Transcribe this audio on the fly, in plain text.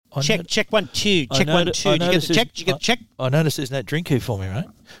Check 1 2. Check 1 2. Did you get the check? Did you get the check? I noticed there's no drink here for me, right?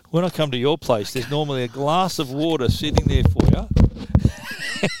 When I come to your place, there's normally a glass of water sitting there for you.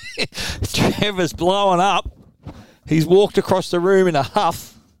 Trevor's blowing up. He's walked across the room in a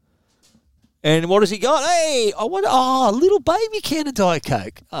huff. And what has he got? Hey, I want a little baby can of Diet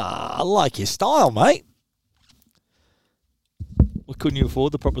Coke. I like your style, mate. Well, couldn't you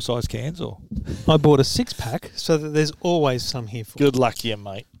afford the proper size cans, or? I bought a 6-pack so that there's always some here for Good luck to you,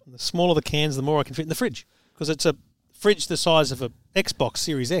 mate. The smaller the cans, the more I can fit in the fridge. Because it's a fridge the size of a Xbox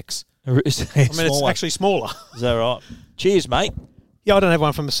Series X. It's actually smaller. Is that right? Cheers, mate. Yeah, I don't have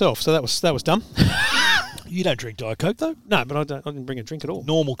one for myself, so that was dumb. You don't drink Diet Coke, though? No, but I didn't bring a drink at all.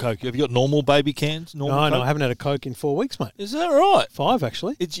 Normal Coke. Have you got normal baby cans? No, I haven't had a Coke in 4 weeks, mate. Is that right? 5,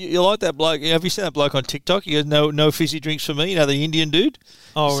 actually. You like that bloke? Have you seen that bloke on TikTok? He goes, no fizzy drinks for me. You know, the Indian dude?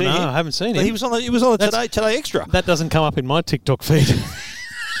 Oh, no, I haven't seen him. He was on the Today Extra. That doesn't come up in my TikTok feed.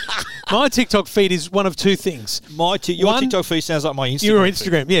 My TikTok feed is one of two things. Your TikTok feed sounds like my Instagram. Your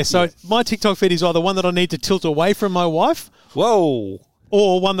Instagram, yeah. So my TikTok feed is either one that I need to tilt away from my wife. Whoa.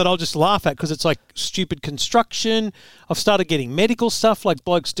 Or one that I'll just laugh at because it's like stupid construction. I've started getting medical stuff, like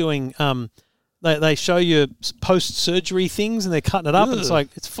blokes doing. They show you post-surgery things and they're cutting it up. And it's like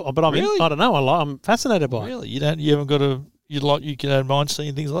but I don't know. I'm fascinated by it. Really, you haven't got you don't mind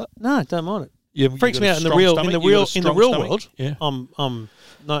seeing things like that? No, don't mind it. It freaks me out in the real world. Yeah.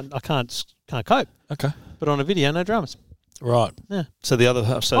 I can't cope. Okay. But on a video, no dramas. Right. Yeah. So the other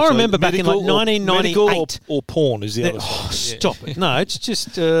half. I remember back in like 1998. Or porn is the other side. Oh, stop it! No, it's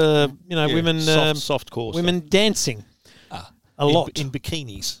just women. Soft core. Women dancing. A lot in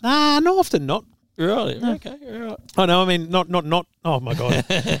bikinis. No, often not. Really? No. Okay. Right. Oh no, I mean not. Oh my god.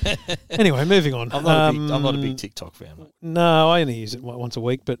 Anyway, moving on. I'm not a big TikTok fan. Mate. No, I only use it once a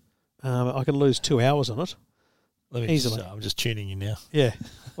week, but I can lose 2 hours on it. Easily. I'm just tuning you now. Yeah.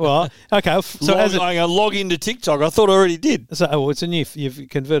 Well, okay. So I'm going to log into TikTok. I thought I already did. So, it's you've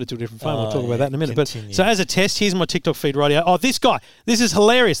converted to a different phone. We'll talk about that in a minute. Continue. But so as a test, here's my TikTok feed right here. Oh, this guy. This is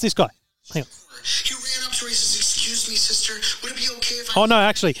hilarious. This guy. Hang on. He ran up to her and says, "Excuse me, sister. Would it be okay if I..." Oh, no,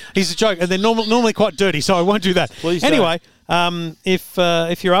 actually, he's a joke. And they're normally quite dirty, so I won't do that. Please anyway,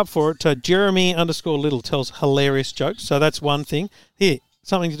 if you're up for it, Jeremy_Little tells hilarious jokes. So that's one thing. Here,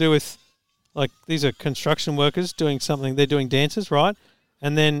 something to do with, like, these are construction workers doing something. They're doing dances, right?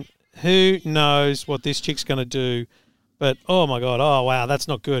 And then who knows what this chick's going to do. But, oh, my God. Oh, wow, that's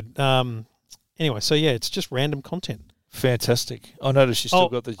not good. Anyway, so, yeah, it's just random content. Fantastic. I noticed you still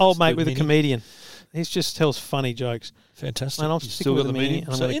got the... Old mate with a comedian. He just tells funny jokes. Fantastic. Man, I'll stick with the mini.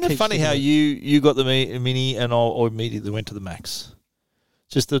 So isn't it funny how you got the mini and I immediately went to the Max?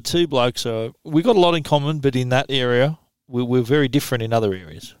 Just the two blokes we got a lot in common, but in that area, we're very different in other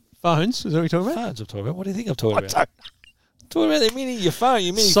areas. Phones? Is that what you're talking about? Phones I'm talking about. What do you think I'm talking about? Talking about the mini, your phone,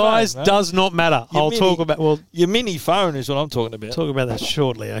 your mini size phone, does not matter. Talk about your mini phone is what I'm talking about. Talk about that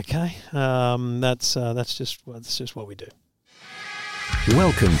shortly, okay? That's just what we do.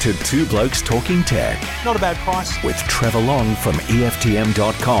 Welcome to Two Blokes Talking Tech. Not a bad price. With Trevor Long from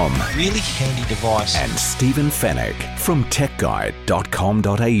EFTM.com. Really handy device. And Stephen Fennick from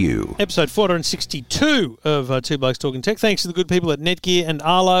TechGuide.com.au. Episode 462 of Two Blokes Talking Tech. Thanks to the good people at Netgear and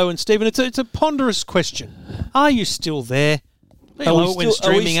Arlo. And Stephen, it's a ponderous question. Are you still there? Hello, when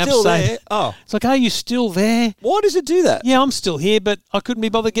streaming apps say, it's like, are you still there? Why does it do that? Yeah, I'm still here, but I couldn't be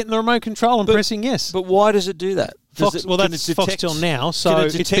bothered getting the remote control and pressing yes. But why does it do that? That's Foxtel Now, so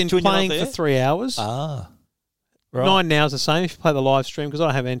it's been playing for 3 hours. Right. 9 now is the same if you play the live stream, because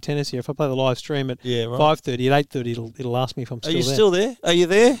I have antennas here. If I play the live stream at 5:30, at 8:30, it'll ask me if I'm still there. Are you still there? Are you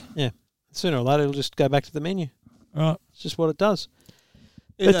there? Yeah. Sooner or later, it'll just go back to the menu. Right. It's just what it does.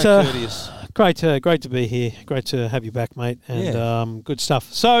 Isn't that courteous? Great to be here. Great to have you back, mate. And good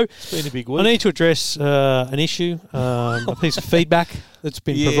stuff. So it's been a big week. I need to address an issue, a piece of feedback that's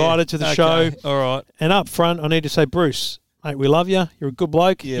been provided to the show. All right. And up front, I need to say, Bruce, mate, we love you. You're a good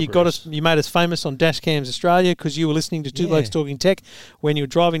bloke. Yeah, you made us famous on Dashcams Australia because you were listening to Two Blokes Talking Tech when you were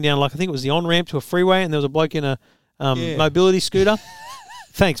driving down, like I think it was the on-ramp to a freeway, and there was a bloke in a mobility scooter.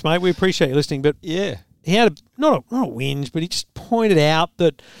 Thanks, mate. We appreciate you listening. But he had not a whinge, but he just pointed out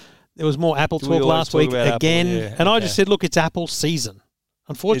that there was more Apple talk last week again. And I just said, look, it's Apple season.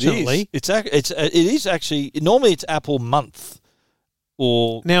 Unfortunately, it is actually. Normally, it's Apple month.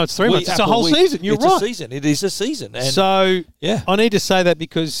 Or now it's 3 months. It's a whole season. You're right. It's a season. It is a season. And so I need to say that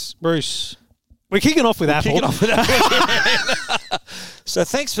because Bruce, we're kicking off with Apple. So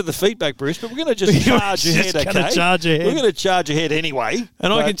thanks for the feedback, Bruce. But we're going to just charge ahead. Okay, we're going to charge ahead anyway.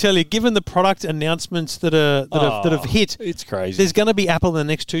 And I can tell you, given the product announcements that have hit, it's crazy. There's going to be Apple in the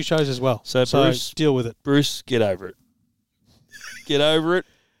next 2 shows as well. So Bruce, deal with it. Bruce, get over it. Get over it.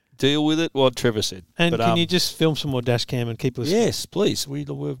 deal with it. What Trevor said. And can you just film some more dash cam and keep listening? Yes, please.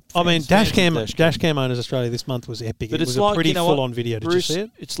 We're I mean, dash cam owners Australia this month was epic. But it was a pretty full on video. Bruce, did you see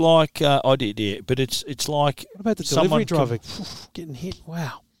it? It's like I did, yeah. But it's like what about the delivery driver getting hit?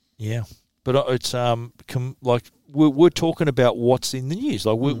 Wow. Yeah, but it's like we're talking about what's in the news.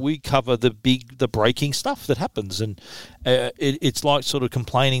 Like we cover the breaking stuff that happens, and it's like sort of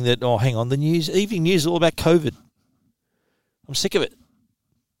complaining that hang on, the evening news is all about COVID. I'm sick of it.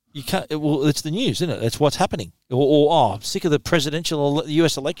 You can't. Well, it's the news, isn't it? That's what's happening. Or I'm sick of the presidential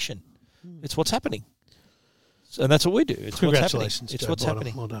U.S. election. It's what's happening, and that's what we do. It's what's happening. It's what's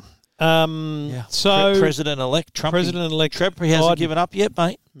happening. Well done. So President-elect Trump. President-elect Trump hasn't given up yet,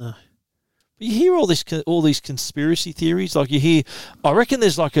 mate. No. But you hear all these conspiracy theories. Like you hear, I reckon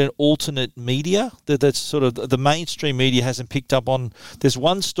there's like an alternate media that's sort of the mainstream media hasn't picked up on. There's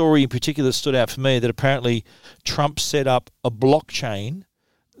one story in particular that stood out for me that apparently Trump set up a blockchain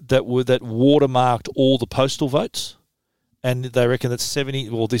that watermarked all the postal votes, and they reckon that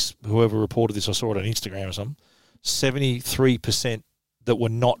 70. Well, whoever reported this, I saw it on Instagram or something. 73% that were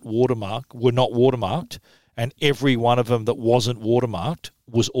not watermarked, and every one of them that wasn't watermarked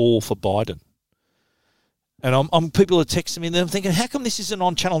was all for Biden. And people are texting me and I'm thinking, how come this isn't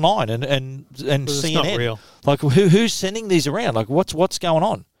on Channel 9 and CNN? It's not real. Like, who's sending these around? Like, what's going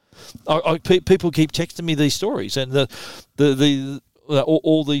on? People keep texting me these stories and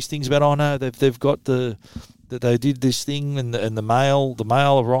all these things about they've got they did this thing and the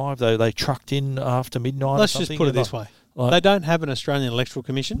mail arrived. They trucked in after midnight. Let's just put it this way: they don't have an Australian Electoral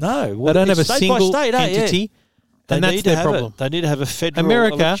Commission. No, they don't have a single entity. And that's their problem. They need to have a federal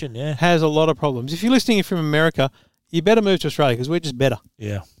election. America has a lot of problems. If you're listening from America, you better move to Australia because we're just better.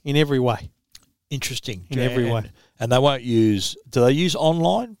 Yeah, in every way. Interesting. In every way. And they won't use. Do they use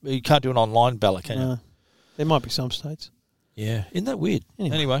online? You can't do an online ballot, can you? There might be some states. Yeah, isn't that weird?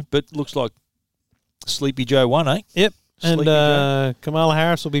 Anyway, but looks like Sleepy Joe won, eh? Yep. And Kamala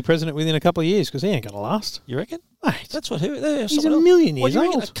Harris will be president within a couple of years because he ain't going to last. You reckon? Mate, that's what he's a million years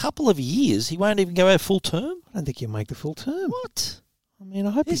old. A couple of years, he won't even go out full term. I don't think he'll make the full term. What? I mean,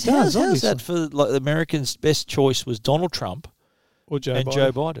 I hope he does. How's that for Americans' best choice was Donald Trump or Joe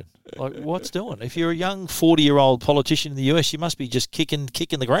Biden? Like, what's doing? If you're a young 40-year-old politician in the US, you must be just kicking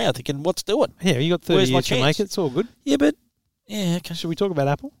the ground, thinking, what's doing? Yeah, you got 30 years to make it. It's all good. Yeah, but okay. Should we talk about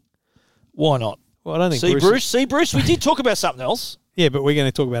Apple? Why not? Well, I don't think Bruce, we did talk about something else. Yeah, but we're going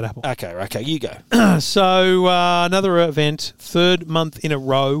to talk about Apple. Okay, you go. So another event, third month in a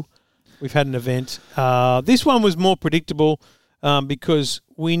row, we've had an event. This one was more predictable because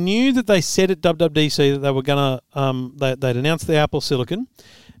we knew that they said at WWDC that they were going to, they'd announced the Apple Silicon.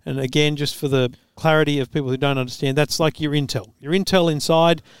 And again, just for the clarity of people who don't understand, that's like your Intel. Your Intel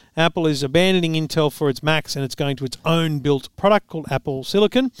inside, Apple is abandoning Intel for its Macs and it's going to its own built product called Apple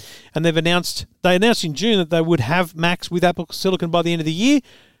Silicon. And they announced in June that they would have Macs with Apple Silicon by the end of the year.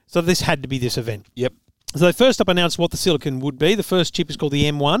 So this had to be this event. Yep. So they first up announced what the silicon would be. The first chip is called the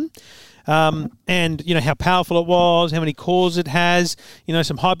M1. And, how powerful it was, how many cores it has,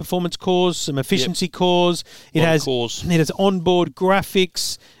 some high-performance cores, some efficiency cores. It has onboard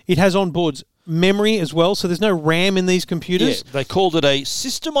graphics. It has onboard memory as well, so there's no RAM in these computers. Yeah, they called it a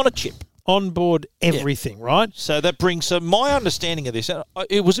system on a chip. Onboard everything, right? So that brings my understanding of this.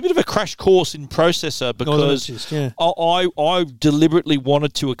 It was a bit of a crash course in processor because I deliberately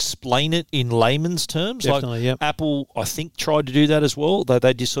wanted to explain it in layman's terms. Definitely, like Apple, I think, tried to do that as well.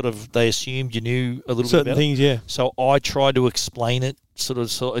 They just they assumed you knew a little certain bit about things, yeah. So I tried to explain it.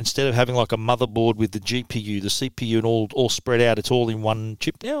 So instead of having like a motherboard with the GPU, the CPU, and all spread out, it's all in one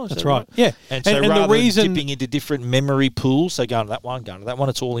chip now. That's right. Yeah, and so rather than dipping into different memory pools, so going to that one,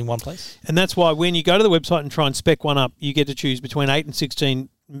 it's all in one place. And that's why when you go to the website and try and spec one up, you get to choose between 8 and 16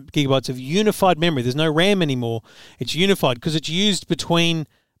 gigabytes of unified memory. There's no RAM anymore. It's unified because it's used between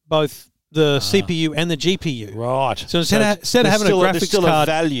both the CPU and the GPU. Right. So instead of having a graphics card,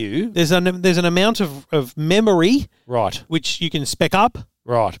 value. There's an amount of memory, right, which you can spec up.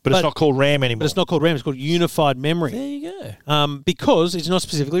 Right, but it's not called RAM anymore. But it's not called RAM. It's called unified memory. There you go. Because it's not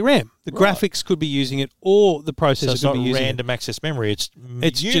specifically RAM. The graphics could be using it, or the processor could be using it. It's not random access memory. It's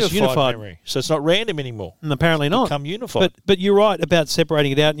just unified memory. So it's not random anymore. And apparently not. It's become unified. But you're right about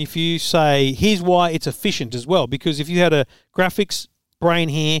separating it out. And if you say, here's why it's efficient as well, because if you had a graphics brain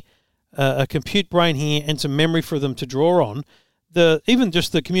here, a compute brain here, and some memory for them to draw on, even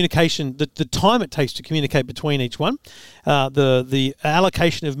just the communication, the time it takes to communicate between each one, the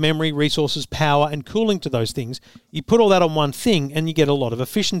allocation of memory, resources, power, and cooling to those things, you put all that on one thing and you get a lot of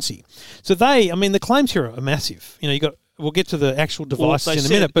efficiency. So the claims here are massive. We'll get to the actual devices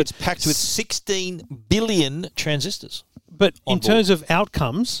in a minute, but it's packed with 16 billion transistors. But in terms of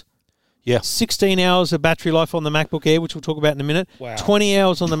outcomes, Yeah. 16 hours of battery life on the MacBook Air, which we'll talk about in a minute. Wow. 20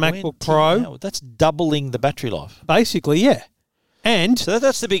 hours on the MacBook Pro. Hours. That's doubling the battery life. Basically, yeah. And So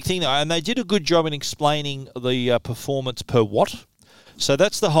that's the big thing, though. And they did a good job in explaining the performance per watt. So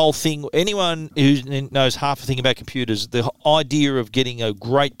that's the whole thing. Anyone who knows half a thing about computers, the idea of getting a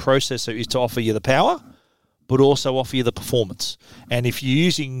great processor is to offer you the power, but also offer you the performance. And if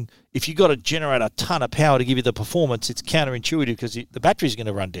you've got to generate a ton of power to give you the performance, it's counterintuitive because the battery's going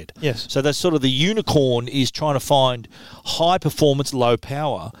to run dead. Yes. So that's sort of the unicorn is trying to find high performance, low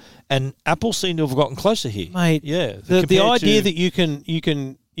power. And Apple seem to have gotten closer here. mate, Yeah. the idea that you can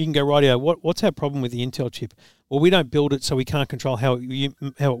go, rightio, what's our problem with the Intel chip? Well, we don't build it, so we can't control how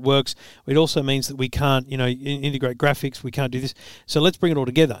it works. It also means that we can't, integrate graphics. We can't do this. So let's bring it all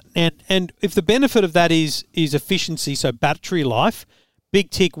together. And if the benefit of that is efficiency, so battery life, big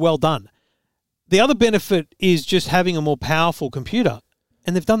tick, well done. The other benefit is just having a more powerful computer,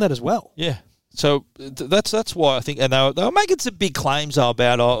 and they've done that as well. Yeah. So that's why I think, and they were making some big claims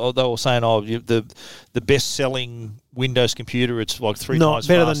about. They were saying, the best selling Windows computer, it's like three times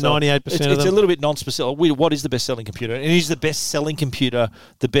better faster. than 98% of them. It's a little bit non-specific. What is the best selling computer? And is the best selling computer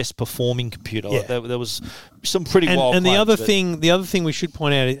the best performing computer? Yeah. Like there was some pretty wild. And the claims, other thing we should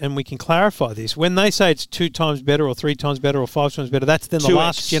point out, and we can clarify this, when they say it's 2 times better or 3 times better or 5 times better, that's then the 2x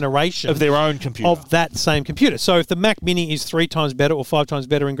last generation of their own computer of that same computer. So if the Mac Mini is 3 times better or 5 times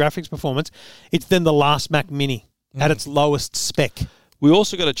better in graphics performance, it's then the last Mac Mini at its lowest spec. We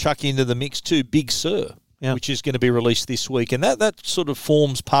also got to chuck into the mix too Big Sur, which is going to be released this week. And that sort of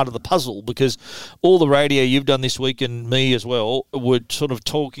forms part of the puzzle because all the radio you've done this week and me as well were sort of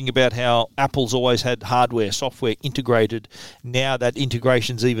talking about how Apple's always had hardware, software integrated. Now that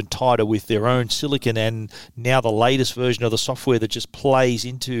integration's even tighter with their own silicon and now the latest version of the software that just plays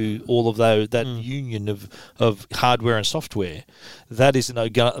into all of that union of hardware and software.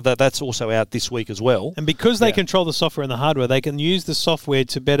 That's also out this week as well. And because they control the software and the hardware, they can use the software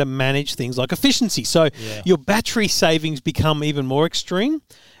to better manage things like efficiency. So your battery savings become even more extreme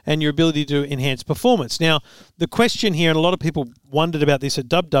and your ability to enhance performance. Now, the question here, and a lot of people wondered about this at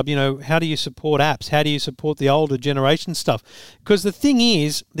DubDub, how do you support apps? How do you support the older generation stuff? Because the thing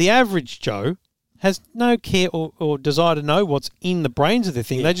is, the average Joe has no care or desire to know what's in the brains of the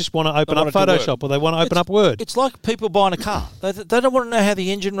thing. They just want to open up Photoshop or they want to open up Word. It's like people buying a car. They don't want to know how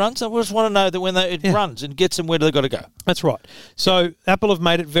the engine runs. They just want to know that when it runs and gets them where they've got to go. That's right. So Apple have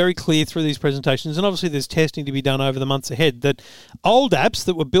made it very clear through these presentations, and obviously there's testing to be done over the months ahead, that old apps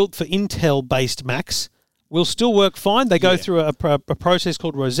that were built for Intel-based Macs will still work fine. They go through a process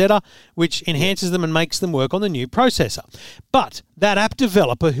called Rosetta, which enhances them and makes them work on the new processor. But that app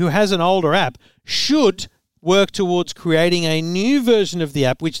developer who has an older app should work towards creating a new version of the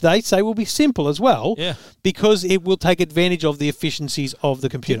app, which they say will be simple as well, because it will take advantage of the efficiencies of the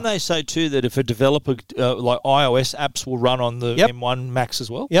computer. Didn't they say, too, that if a developer, like iOS apps will run on the M1 Macs as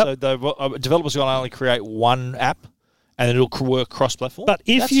well? Yep. So the developers will only create one app and it'll work cross-platform? But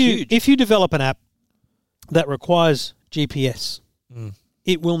if you develop an app that requires GPS,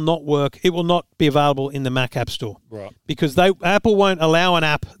 it will not work. It will not be available in the Mac App Store. Right. Because Apple won't allow an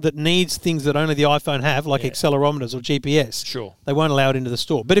app that needs things that only the iPhone have, like accelerometers or GPS. Sure. They won't allow it into the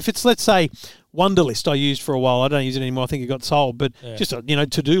store. But if it's, let's say, Wunderlist I used for a while, I don't use it anymore, I think it got sold, but just a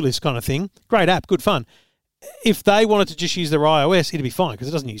to-do list kind of thing, great app, good fun. If they wanted to just use their iOS, it'd be fine because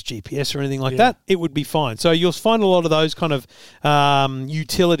it doesn't use GPS or anything like that. It would be fine. So you'll find a lot of those kind of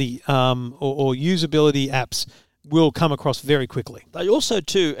utility or usability apps will come across very quickly. They also,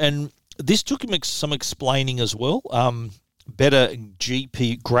 too, and this took some explaining as well, better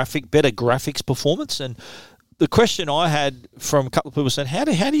graphics performance. And the question I had from a couple of people said, how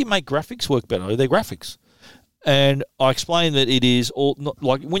do you make graphics work better? Are they graphics? And I explained that it is all,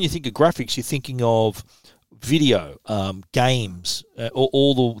 like when you think of graphics, you're thinking of video, games,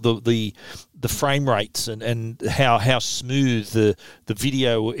 all the frame rates and how smooth the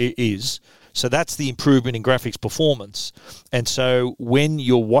video is. So that's the improvement in graphics performance. And so when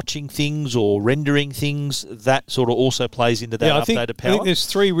you're watching things or rendering things, that sort of also plays into that updated power. I think there's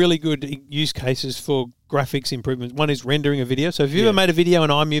 3 really good use cases for graphics improvements. One is rendering a video. So if you've ever made a video in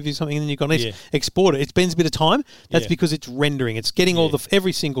iMovie or something and then you've got to export it, it spends a bit of time. That's because it's rendering. It's getting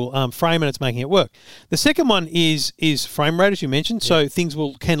every single frame and it's making it work. The second one is frame rate, as you mentioned. So things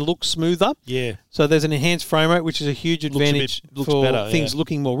can look smoother. Yeah. So there's an enhanced frame rate, which is a huge advantage for better, things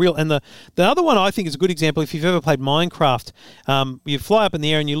looking more real. And the other one I think is a good example, if you've ever played Minecraft, you fly up in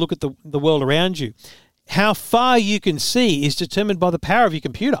the air and you look at the world around you. How far you can see is determined by the power of your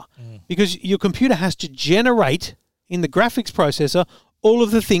computer because your computer has to generate in the graphics processor all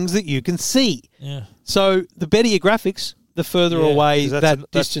of the things that you can see. Yeah. So the better your graphics, the further Yeah, away 'cause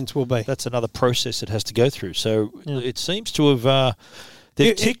that distance will be. That's another process it has to go through. So Yeah. it seems to have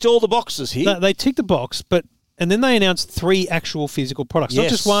they've ticked all the boxes here. They ticked the box, and then they announced 3 actual physical products, not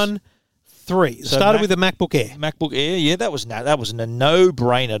Yes. just 1, 3. It So started with the MacBook Air. MacBook Air, yeah, that was a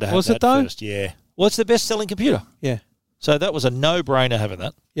no-brainer to have Was it that though? first. Yeah. Well, it's the best-selling computer. Yeah. So that was a no-brainer having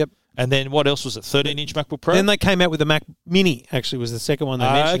that. Yep. And then what else was it? 13-inch MacBook Pro? Then they came out with the Mac Mini, actually, was the second one they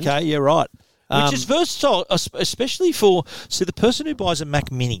mentioned. Okay, yeah, right. Which is versatile, especially for the person who buys a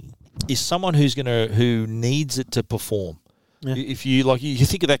Mac Mini is someone who needs it to perform. Yeah. If you you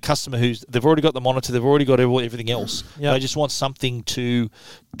think of that customer they've already got the monitor, they've already got everything else. Yep. They just want something to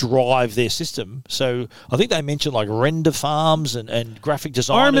drive their system. So I think they mentioned like render farms and graphic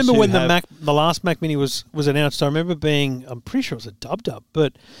designers. I remember who when have, the last Mac Mini was announced. I remember I'm pretty sure it was a dub,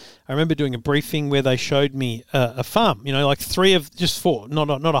 but I remember doing a briefing where they showed me a farm. Like 4,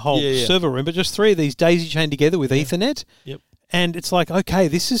 not a whole server room, but just 3 of these daisy chained together with Ethernet. Yep. And it's like, okay,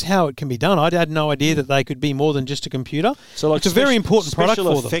 this is how it can be done. I had no idea that they could be more than just a computer. So it's a very important product for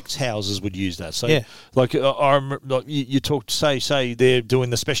them. Special effects houses would use that. So, Yeah. I remember, you talked, say they're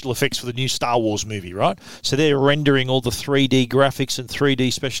doing the special effects for the new Star Wars movie, right? So they're rendering all the 3D graphics and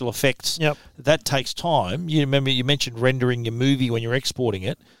 3D special effects. Yep. That takes time. You remember you mentioned rendering your movie when you're exporting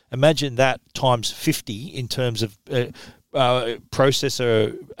it. Imagine that times 50 in terms of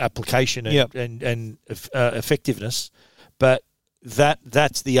processor application and effectiveness. But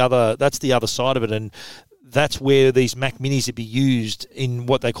that's the other side of it, and that's where these Mac Minis would be used in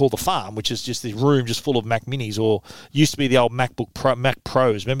what they call the farm, which is just this room just full of Mac Minis, or used to be the old Mac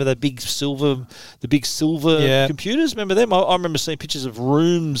Pros. Remember the big silver computers? Remember them? I remember seeing pictures of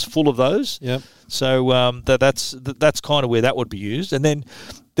rooms full of those. Yep. So that's kind of where that would be used, and then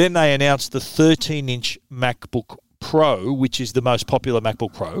they announced the 13-inch MacBook Pro, which is the most popular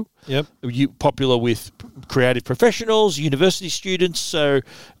MacBook Pro. Yep. Popular with creative professionals, university students. So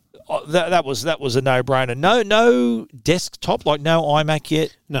that was a no-brainer. No desktop, like no iMac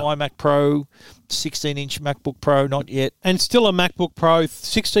yet. No. iMac Pro, 16-inch MacBook Pro, not yet. And still a MacBook Pro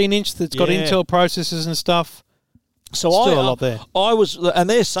 16-inch that's got Intel processors and stuff. So still a lot there. And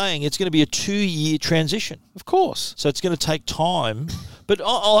they're saying it's going to be a 2-year transition. Of course. So it's going to take time. But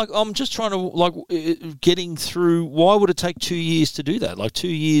I'm just trying to getting through. Why would it take 2 years to do that? Like 2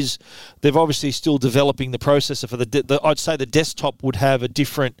 years, they've obviously still developing the processor for I'd say the desktop would have a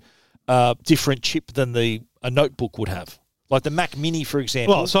different chip than a notebook would have. Like the Mac Mini, for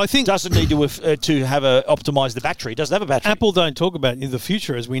example. Well, so I think doesn't need to optimize the battery. It doesn't have a battery. Apple don't talk about in the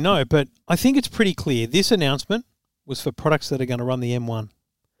future, as we know, but I think it's pretty clear. This announcement was for products that are going to run the M1.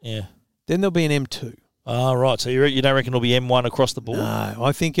 Yeah. Then there'll be an M2. Ah, right. So you don't reckon it'll be M1 across the board? No,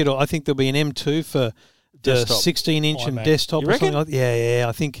 I think there'll be an M2 for Desktop. 16-inch and iMac. desktop You or something reckon? like that. Yeah.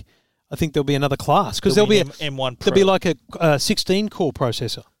 I think there'll be another class because there'll be M1 Pro. there'll be like a 16-core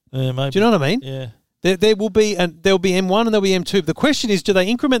processor. Maybe. Do you know what I mean? Yeah. There will be there'll be M1 and there'll be M2. The question is, do they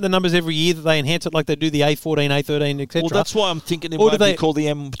increment the numbers every year that they enhance it like they do the A14, A13, etc.? Well, that's why I'm thinking it Or won't do be they- called the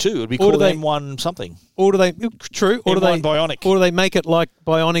M2. It would be or do called they- M1 something. Or do they true? Or do M1 they Bionic. Or do they make it like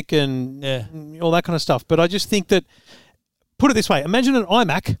Bionic and all that kind of stuff? But I just think that, put it this way: imagine an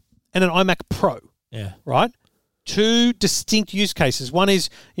iMac and an iMac Pro. Yeah. Right. 2 distinct use cases. One is,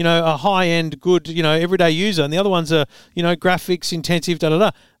 a high-end, good, everyday user, and the other one's a, graphics intensive,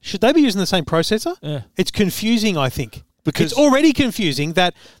 da-da-da. Should they be using the same processor? Yeah. It's confusing, I think. Because it's already confusing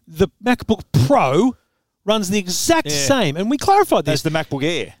that the MacBook Pro runs the exact same, and we clarified this. As the MacBook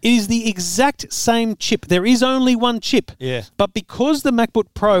Air. It is the exact same chip. There is only one chip. Yeah. But because the MacBook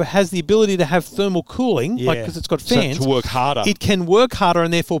Pro has the ability to have thermal cooling, because it's got fans, to work harder. it can work harder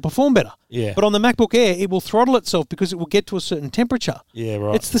and therefore perform better. Yeah. But on the MacBook Air, it will throttle itself because it will get to a certain temperature. Yeah,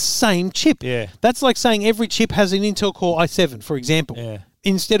 right. It's the same chip. Yeah. That's like saying every chip has an Intel Core i7, for example. Yeah.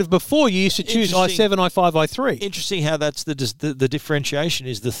 Instead of before, you used to choose Interesting. i7, i5, i3. Interesting how that's the differentiation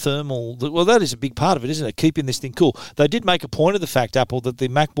is the thermal. Well, that is a big part of it, isn't it? Keeping this thing cool. They did make a point of the fact, Apple, that the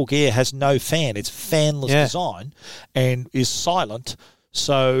MacBook Air has no fan. It's fanless design and is silent.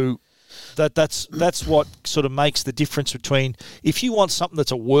 So that's what sort of makes the difference between if you want something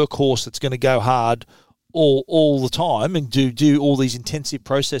that's a workhorse that's going to go hard all the time and do all these intensive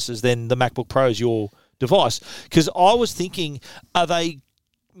processes, then the MacBook Pro is your device. Because I was thinking,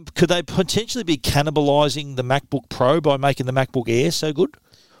 could they potentially be cannibalizing the MacBook Pro by making the MacBook Air so good?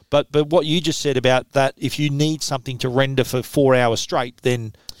 But what you just said about that, if you need something to render for 4 hours straight,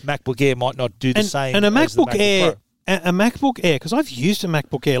 then MacBook Air might not do the same. And a as the MacBook Air, Pro. a MacBook Air, because I've used a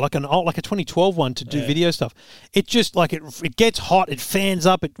MacBook Air, like a 2012 one to do video stuff. It just it gets hot, it fans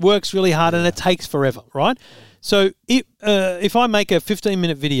up, it works really hard, and it takes forever, right? So if I make a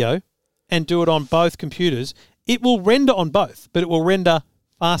 15-minute video and do it on both computers, it will render on both, but it will render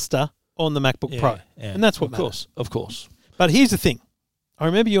faster on the MacBook Pro. Yeah. And that's what matters. Of course. But here's the thing. I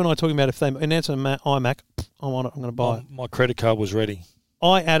remember you and I talking about if they announce an iMac, I want it, I'm going to buy it. My credit card was ready.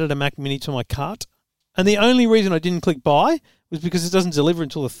 I added a Mac Mini to my cart, and the only reason I didn't click buy was because it doesn't deliver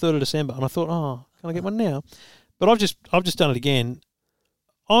until the 3rd of December. And I thought, can I get one now? But I've just done it again.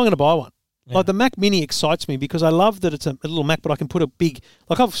 I'm going to buy one. Yeah. Like the Mac Mini excites me because I love that it's a little Mac, but I can put a big,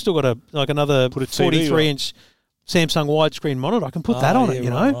 like I've still got another 43-inch Samsung widescreen monitor. I can put that on it,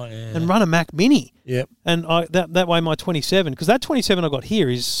 and run a Mac Mini. Yep. And that way my 27, because that 27 I got here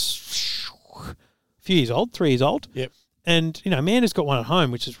is a few years old, 3 years old. Yep. And, Amanda's got one at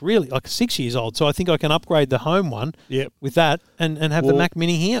home, which is really like 6 years old. So I think I can upgrade the home one with that and have the Mac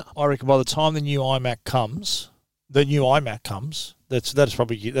Mini here. I reckon by the time the new iMac comes, that's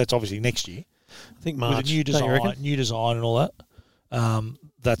obviously next year. I think March. With a new design and all that.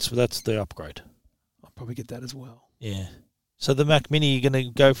 That's the upgrade. I'll probably get that as well. Yeah. So the Mac Mini, you're going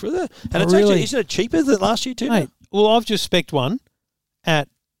to go for that? And isn't it cheaper than last year too? Mate, well, I've just spec'd one at,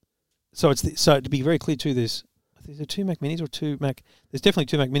 so to be very clear too, there's two Mac Minis or two Mac, there's definitely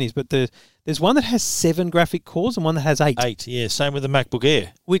two Mac Minis, but there's one that has 7 graphic cores and one that has 8. 8, yeah. Same with the MacBook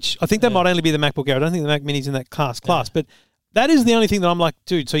Air. Which I think that might only be the MacBook Air. I don't think the Mac Mini's in that class, but that is the only thing that I'm like,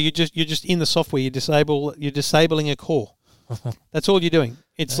 dude, so you're just in the software, you're disabling a core. That's all you're doing.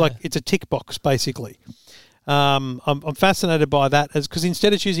 It's like, it's a tick box, basically. I'm fascinated by that because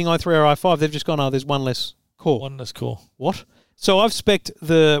instead of choosing i3 or i5, they've just gone, there's one less core. One less core. What? So I've spec'd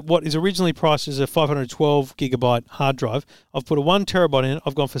what is originally priced as a 512 gigabyte hard drive. I've put a 1 terabyte in it.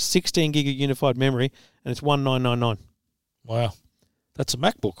 I've gone for 16 gig of unified memory, and it's 1999. Wow, that's a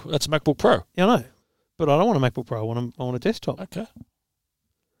MacBook. That's a MacBook Pro. Yeah, I know, but I don't want a MacBook Pro. I want a desktop. Okay.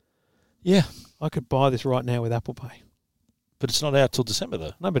 Yeah, I could buy this right now with Apple Pay. But it's not out till December,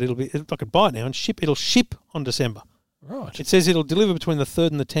 though. No, but I could buy it now and ship. It'll ship on December. Right. It says it'll deliver between the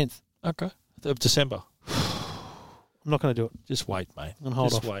 3rd and the 10th. Okay. Of December. I'm not going to do it. Just wait, mate. And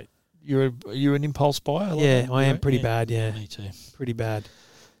hold off. Just wait. You're an impulse buyer? Yeah, I am pretty bad, yeah. Me too. Pretty bad.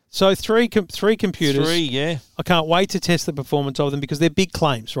 So three computers. 3, yeah. I can't wait to test the performance of them because they're big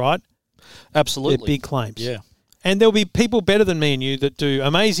claims, right? Absolutely. They're big claims. Yeah. And there'll be people better than me and you that do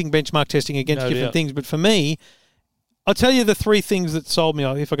amazing benchmark testing against different things. But for me, I'll tell you the 3 things that sold me,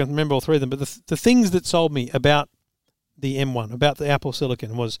 if I can remember all 3 of them, but the things that sold me about the M1, about the Apple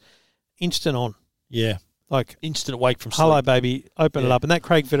Silicon was instant on. Yeah. Like instant wake from sleep. Hello, baby, open it up. And that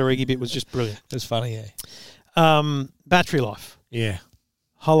Craig Federighi bit was just brilliant. It was funny, yeah. Battery life. Yeah.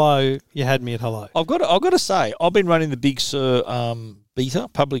 Hello, you had me at hello. I've got to say, I've been running the Big Sur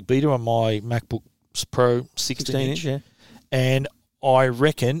public beta on my MacBook Pro 16-inch. Yeah. And I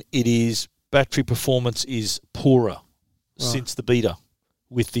reckon battery performance is poorer since the beta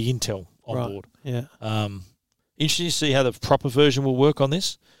with the Intel on board. Yeah. Interesting to see how the proper version will work on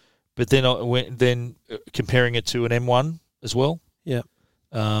this. But then comparing it to an M1 as well. Yeah.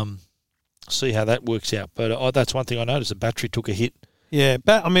 See how that works out. But that's one thing I noticed. The battery took a hit. Yeah,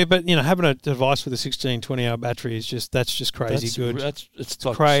 but having a device with a 20-hour battery is that's just crazy good. It's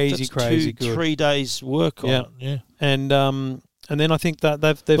like crazy good. 3 days work on it. Yeah. And then I think that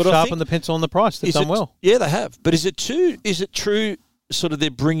they've sharpened the pencil on the price. They've done well. Yeah, they have. But is it true? Sort of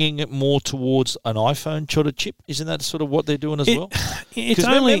they're bringing it more towards an iPhone sort of chip. Isn't that sort of what they're doing as well? Because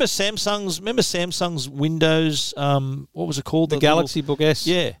remember Samsung's Windows, what was it called? The Galaxy Book S.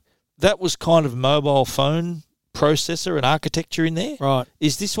 Yeah. That was kind of mobile phone processor and architecture in there. Right.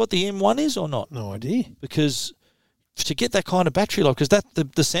 Is this what the M1 is or not? No idea. Because to get that kind of battery life, because the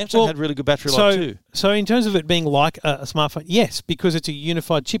Samsung had really good battery life too. So in terms of it being like a smartphone, yes, because it's a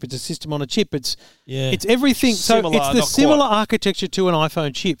unified chip, it's a system on a chip. It's everything. Similar, so it's the similar architecture to an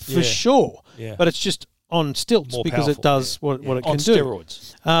iPhone chip for sure. Yeah. But it's just on stilts more because powerful, it does what it can on do.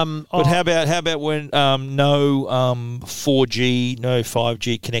 Steroids. But how about when no 4G, no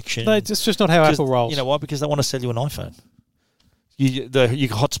 5G connection? No, it's just not how Apple rolls. You know why? Because they want to sell you an iPhone. You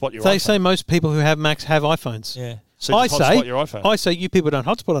can hotspot your iPhone. They say most people who have Macs have iPhones. Yeah. So I say you people don't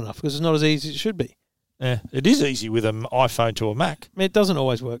hotspot enough because it's not as easy as it should be. Yeah, it is easy with an iPhone to a Mac. It doesn't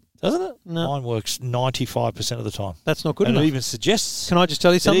always work. Doesn't it? No. Mine works 95% of the time. That's not good enough. It even suggests... Can I just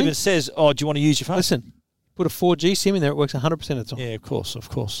tell you something? It even says, do you want to use your phone? Listen, put a 4G SIM in there, it works 100% of the time. Yeah, of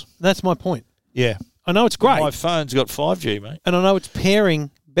course. That's my point. Yeah. I know it's great. My phone's got 5G, mate. And I know it's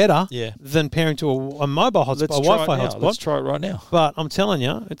pairing better than pairing to a mobile hotspot, a Wi-Fi hotspot. Let's try it right now. But I'm telling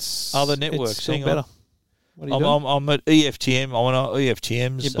you, it's other networks. It's still better. What are you doing? I'm at EFTM. I'm on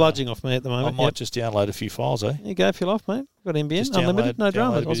EFTMs. You're bludging off me at the I moment. might just download a few files, eh? There you go if you like, mate. Got NBN, Just unlimited, no download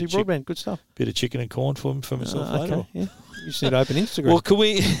dramas. a bit Aussie of chick- broadband, good stuff. Bit of chicken and corn for myself later. Okay, yeah. You just need to open Instagram. Well, can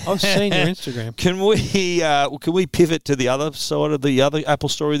we? I've seen your Instagram. Can we pivot to the other side of the other Apple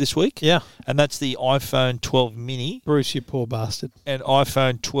story this week? Yeah. And that's the iPhone 12 mini Bruce, you poor bastard. and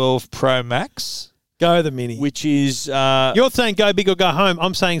iPhone 12 Pro Max, Go the mini. which is You're saying go big or go home.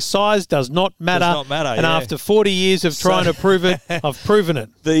 I'm saying size does not matter. Does not matter, And yeah. after 40 years of trying to prove it, I've proven it.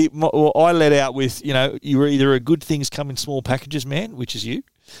 I let out with, you're either a good things come in small packages man, which is you,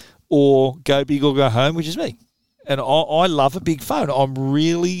 or go big or go home, which is me. And I love a big phone. I'm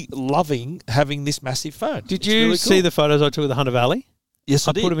really loving having this massive phone. Did It's you really see cool. the photos I took of the Hunter Valley? Yes,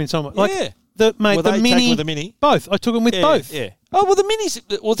 I I did. put them in some. Yeah. The Were they taken mini. with the mini? Both. I took them with both. Yeah. Oh, well, the minis.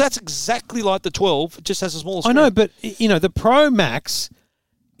 Well, that's exactly like the 12. It just has a smaller I screen. know, but the Pro Max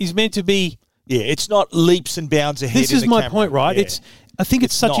is meant to be. Yeah, it's not leaps and bounds ahead. This in is the my camera. point, right? Yeah. I think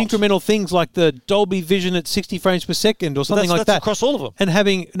it's such not. incremental things like the Dolby Vision at 60 frames per second or something like that's that. across all of them. And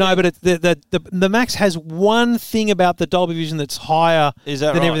having but the Max has one thing about the Dolby Vision that's higher Is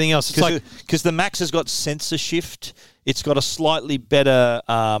that than right? everything else. It's like Because the Max has got sensor shift. It's got a slightly better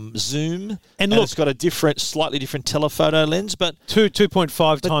zoom, and look- it's got a slightly different telephoto lens. But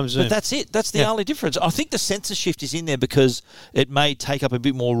 2.5 times zoom. But that's it. That's the only difference. I think the sensor shift is in there because it may take up a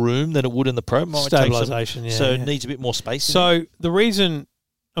bit more room than it would in the Pro. Stabilisation, yeah, So yeah. it needs a bit more space. in So the reason,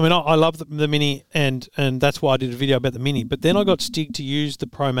 I love the Mini, and that's why I did a video about the Mini. But then I got Stig to use the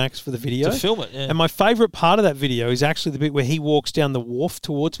Pro Max for the video. To film it, yeah. And my favourite part of that video is actually the bit where he walks down the wharf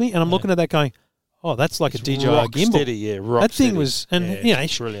towards me, and I'm looking at that going, oh, that's like a DJI rock gimbal. steady, yeah, rock that thing steady. was, and Yeah,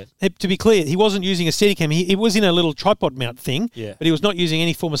 it's brilliant. To be clear, he wasn't using a Steadicam. He was in a little tripod mount thing, Yeah. but he was not using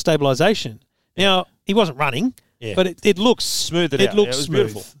any form of stabilisation. Now he wasn't running, Yeah. but it looks Smoothed it It out. looks Yeah, it was smooth.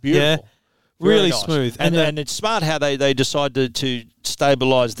 beautiful. Beautiful. Yeah. Very Really nice. smooth. And, And and it's smart how they decided to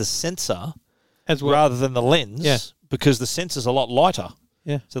stabilise the sensor as well. rather than the lens, Yeah. because the sensor's a lot lighter.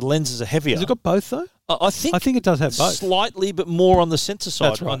 Yeah. So the lenses are heavier. Has it got both though? I think I think it does have both. slightly, but more on the sensor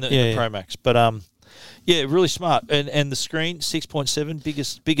side That's right. on the, Yeah, in the yeah. Pro Max. But yeah, really smart. And the screen 6.7,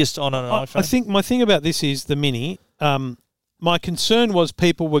 biggest on an iPhone. I think my thing about this is the Mini. My concern was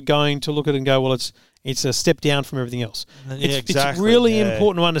people were going to look at it and go, well, it's a step down from everything else. Yeah, It's exactly. really Yeah.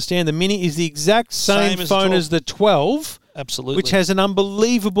 important to understand the Mini is the exact same Same as the phone 12. as the 12, Absolutely. which has an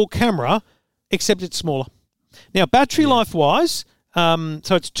unbelievable camera, except it's smaller. Now, battery life-wise,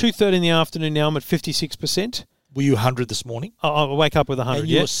 so it's 2:30 in the afternoon now. I'm at 56%. Were you 100 this morning? I'll wake up with 100, And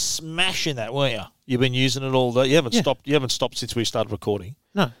you yeah? were smashing that, weren't you? You've been using it all day. You haven't Yeah. stopped. You haven't stopped since we started recording.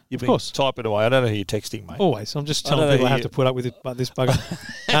 No, You've of been course. typing away. I don't know who you're texting, mate. Always. I'm just I don't telling know people I who have you- to put up with this bugger.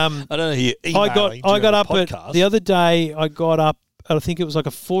 I don't know who you're I emailing got during up the at podcast. the other day. I got up. I think it was like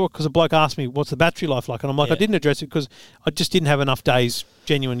a 4 because a bloke asked me what's the battery life like, and I'm like, Yeah. I didn't address it because I just didn't have enough days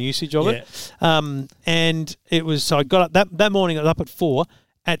genuine usage of it. And it was so I got up that morning. I was up at 4.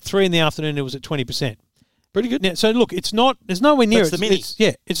 At 3 in the afternoon, it was at 20%. Pretty good. Now, so look, it's not. There's nowhere near. That's the Mini.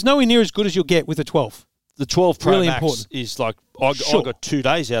 It's nowhere near as good as you'll get with a 12. The 12 Pro Really Max important. is like I Sure. got 2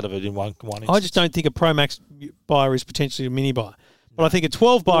 days out of it in one instance. I just don't think a Pro Max buyer is potentially a mini buyer, but I think a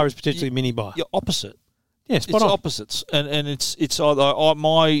 12 buyer is potentially a mini buyer. You're opposite. Yeah, It's spot on. opposites, and it's either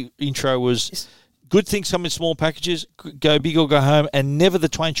my intro was good things come in small packages, go big or go home, and never the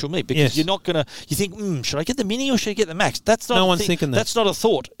twain shall meet, because Yes. you're not gonna. You think, should I get the Mini or should I get the Max? That's not No a one's thing. thinking that. That's not a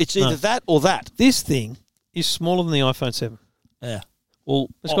thought. It's either No. that or that. This thing is smaller than the iPhone 7. Yeah. Well,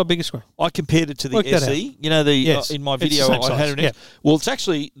 It's got a bigger screen. I compared it to the Work that SE. You know, Yes. in my It's the video same I had size, it. yeah. Well, it's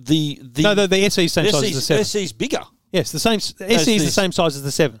actually the No, the SE is the same size as the 7. SE's bigger. Yes, the same. SE is the same size as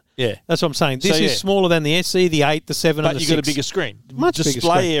the 7. Yeah. That's what I'm saying. This So, is yeah. smaller than the SE, the 8, the 7, But and the you 6. got a bigger screen. Much bigger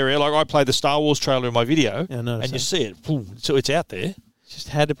display screen. area. Like I play the Star Wars trailer in my video, Yeah, I noticed and you that. see it. Boom, so it's out there. Just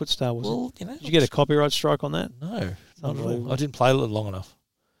had to put Star Wars. Well, you know, Did you get a copyright strike on that? No, not at all. unbelievable. I didn't play it long enough.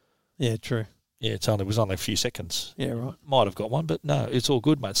 Yeah, true. Yeah, it was only a few seconds. Yeah, right. Might have got one, but no, it's all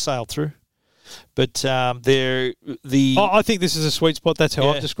good, mate. Sailed through. But the I think this is a sweet spot. That's how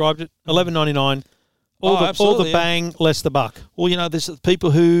Yeah. I've described it. $11.99. All the absolutely, bang, less the buck. well, you know, there's people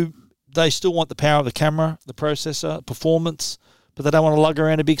who they still want the power of the camera, the processor, performance, but they don't want to lug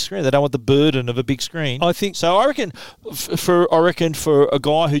around a big screen. They don't want the burden of a big screen. I think So I reckon for a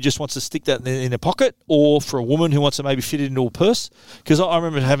guy who just wants to stick that in a pocket, or for a woman who wants to maybe fit it into a purse, because I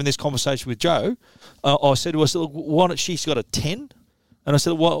remember having this conversation with Joe. I said to her, "Look, why not?" She's got a 10, and I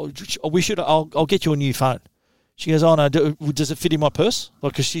said, "Well, I'll get you a new phone." She goes, "Oh no, does it fit in my purse?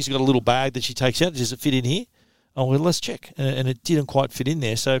 Like, because she's got a little bag that she takes out. Does it fit in here?" Oh well, let's check, and it didn't quite fit in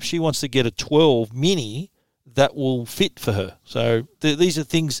there. So if she wants to get a 12 mini, that will fit for her. So these are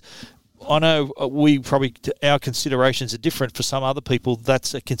things. I know we probably our considerations are different for some other people.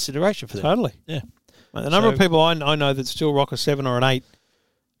 That's a consideration for them. Totally. Yeah. The number of people I know that still rock a 7 or an 8.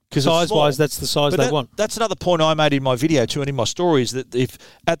 Because size-wise, that's the size they want. That's another point I made in my video too, and in my story is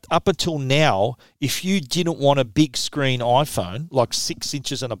that up until now, if you didn't want a big screen iPhone, like 6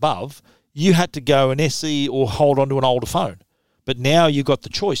 inches and above, you had to go an SE or hold on to an older phone. But now you've got the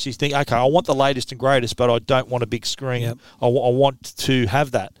choice. You think, okay, I want the latest and greatest, but I don't want a big screen. Yep. I want to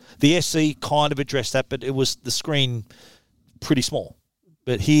have that. The SE kind of addressed that, but it was the screen pretty small.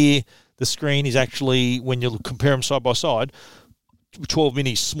 But here, the screen is actually, when you compare them side by side, 12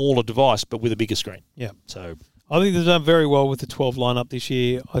 mini smaller device, but with a bigger screen. Yeah. So I think they've done very well with the 12 lineup this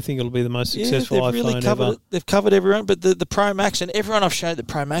year. I think it'll be the most successful iPhone really ever. They've covered everyone, but the Pro Max and everyone I've showed the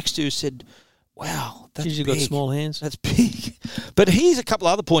Pro Max to said, wow, that's big. You've got small hands. That's big. But here's a couple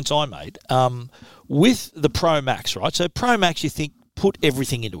of other points I made. With the Pro Max, right? So Pro Max, you think, put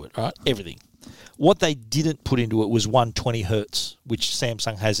everything into it, right? Everything. What they didn't put into it was 120 hertz, which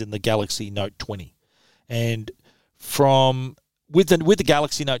Samsung has in the Galaxy Note 20. And with the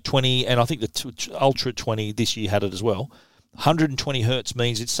Galaxy Note 20, and I think the Ultra 20 this year had it as well, 120 hertz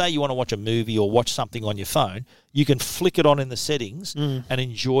means that, say you want to watch a movie or watch something on your phone, you can flick it on in the settings and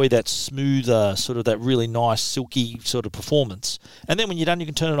enjoy that smoother, sort of that really nice, silky sort of performance. And then when you're done, you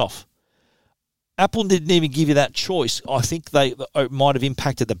can turn it off. Apple didn't even give you that choice. I think it might have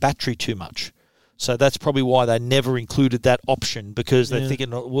impacted the battery too much. So that's probably why they never included that option, because they're thinking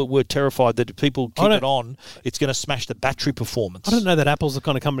we're terrified that if people keep it on, it's going to smash the battery performance. I don't know that Apple's the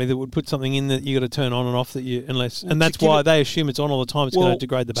kind of company that would put something in that you got to turn on and off and that's why they assume it's on all the time. It's going to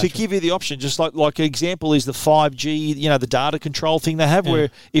degrade the battery. To give you the option, just like an example is the 5G, the data control thing they have,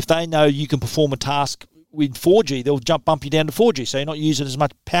 where if they know you can perform a task with 4G, they'll bump you down to 4G, so you're not using as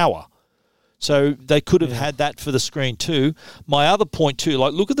much power. So they could have had that for the screen too. My other point too,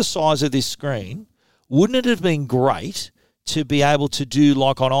 look at the size of this screen. Wouldn't it have been great to be able to do,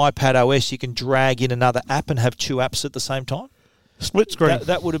 like on iPad OS, you can drag in another app and have 2 apps at the same time? Split screen.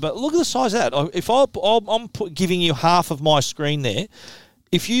 That would have been... Look at the size of that. If I'm giving you half of my screen there,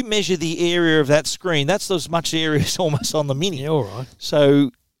 if you measure the area of that screen, that's as much area as almost on the Mini. Yeah, all right.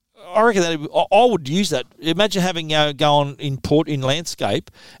 So I reckon that I would use that. Imagine having go on in landscape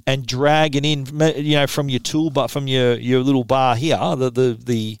and drag it in, from your toolbar, from your little bar here,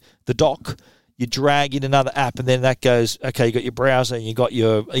 the dock. You drag in another app, and then that goes, okay, you got your browser and you got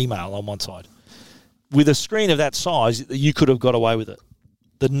your email on one side. With a screen of that size, you could have got away with it.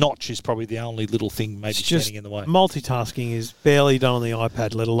 The notch is probably the only little thing maybe standing in the way. Multitasking is barely done on the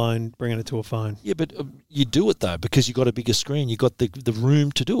iPad, let alone bringing it to a phone. Yeah, but you do it, though, because you've got a bigger screen. You've got the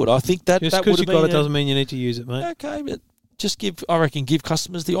room to do it. I think that would have been... Just because you've got it doesn't mean you need to use it, mate. Okay, but just give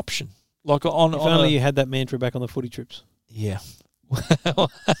customers the option. If only you had that mantra back on the footy trips. Yeah.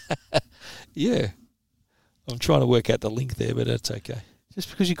 Yeah. I'm trying to work out the link there, but that's okay. Just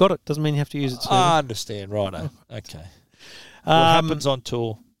because you got it doesn't mean you have to use it. I understand, righto. Okay. What happens on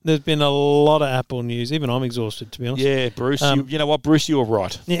tour? There's been a lot of Apple news. Even I'm exhausted, to be honest. Yeah, Bruce. You know what, Bruce? You were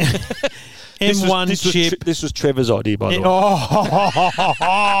right. Yeah. M1 chip. This was Trevor's idea, by the way.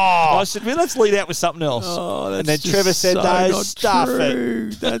 I said, well, let's lead out with something else. And then Trevor said, no, stuff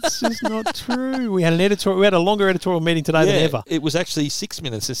it. That's just not true. We had a longer editorial meeting today than ever. It was actually 6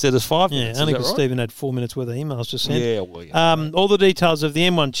 minutes instead of 5 minutes. Yeah, only because Stephen had 4 minutes worth of emails just sent. Yeah, well, yeah. All the details of the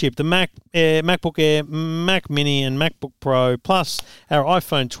M1 chip, the MacBook Air, Mac Mini, and MacBook Pro, plus our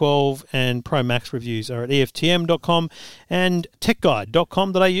iPhone 12 and Pro Max reviews are at EFTM.com and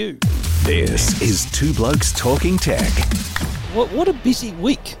techguide.com.au. This is Two Blokes Talking Tech. What a busy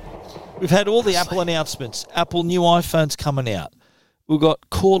week. We've had all the Apple announcements. Apple new iPhones coming out. We've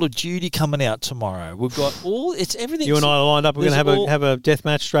got Call of Duty coming out tomorrow. We've got everything. You and I are lined up. We're going to have a death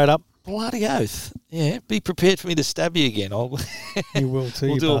match straight up. Bloody oath. Yeah, be prepared for me to stab you again. You will too.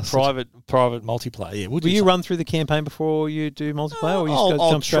 We'll do a private multiplayer. Yeah, will you run through the campaign before you do multiplayer, or you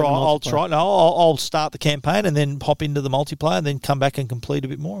just jump straight into multiplayer? I'll try. No, I'll start the campaign and then hop into the multiplayer, and then come back and complete a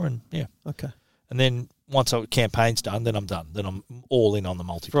bit more. And yeah, okay. And then once the campaign's done, then I'm done. Then I'm all in on the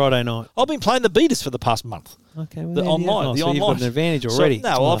multiplayer. Friday night. I've been playing the betas for the past month. Okay, well, the online. So you've got an advantage already.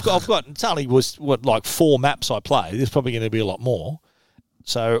 So, I've got. It's only like 4 maps I play. There's probably going to be a lot more.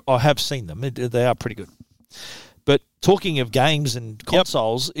 So I have seen them. They are pretty good. But talking of games and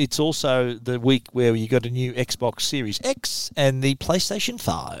consoles, it's also the week where you got a new Xbox Series X and the PlayStation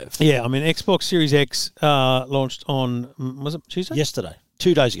 5. Yeah, I mean, Xbox Series X launched on, was it Tuesday? Yesterday.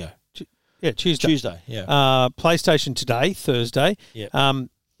 2 days ago. Tuesday. Yeah. PlayStation today, Thursday. Yeah.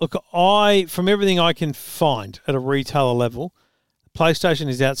 Look, from everything I can find at a retailer level, PlayStation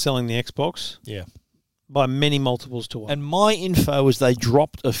is outselling the Xbox. Yeah. by many multiples to 1. And my info is they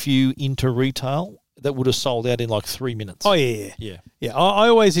dropped a few into retail that would have sold out in like 3 minutes. Oh, yeah. Yeah. Yeah, I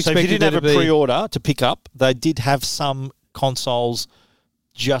always So expected if you didn't have there a to be... pre-order to pick up, they did have some consoles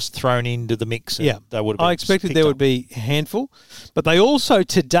just thrown into the mix. And Yeah, they would have been I expected picked there up. would be a handful. But they also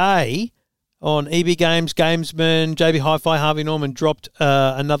today on EB Games, Gamesman, JB Hi-Fi, Harvey Norman dropped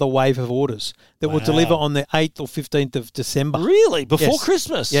another wave of orders that will deliver on the 8th or 15th of December. Really? Before Yes.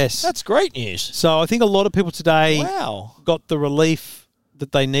 Christmas? Yes. That's great news. So I think a lot of people today Wow. got the relief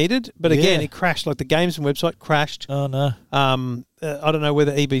that they needed. But again, Yeah. it crashed. Like the Gamesman website crashed. Oh, no. I don't know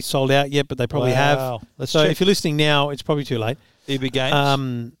whether EB's sold out yet, but they probably have. Let's So check. if you're listening now, it's probably too late. EB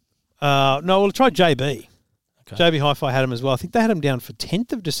Games. No, we'll try JB. Okay. JB Hi-Fi had them as well. I think they had them down for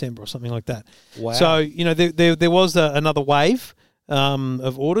 10th of December or something like that. Wow. So, you know, there was another wave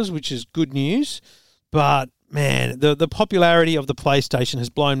of orders, which is good news. But, man, the popularity of the PlayStation has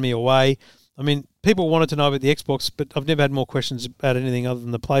blown me away. I mean, people wanted to know about the Xbox, but I've never had more questions about anything other than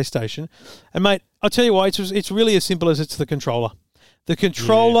the PlayStation. And, mate, I'll tell you why. It's really as simple as it's the controller. The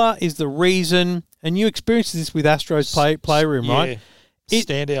controller is the reason, and you experienced this with Astro's Playroom, right?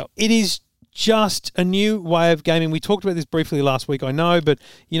 Stand out. It is just a new way of gaming. We talked about this briefly last week, I know, but,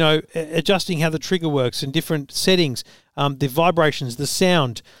 you know, adjusting how the trigger works and different settings, the vibrations, the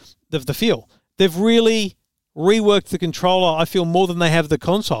sound, the feel. They've really reworked the controller, I feel, more than they have the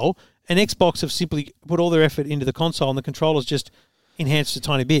console, and Xbox have simply put all their effort into the console, and the controller's just enhanced a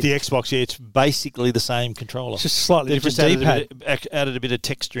tiny bit. The Xbox, it's basically the same controller. It's just slightly They've different just added a bit of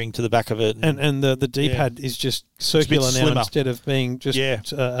texturing to the back of it. And the D-pad is just circular now slimmer. instead of being just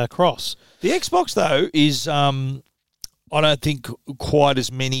across. The Xbox, though, is I don't think quite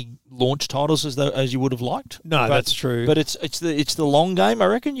as many launch titles as you would have liked. No, that's true. But it's the long game, I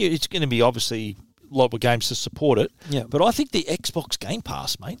reckon. It's going to be obviously a lot of games to support it. Yeah. But I think the Xbox Game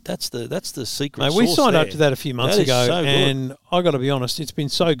Pass, mate, that's the secret Mate, we sauce signed there. up to that a few months That is ago, so good. and I got to be honest, it's been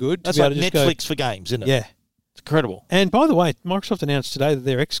so good That's to be like able to just Netflix for games, isn't it? Yeah. It's incredible. And by the way, Microsoft announced today that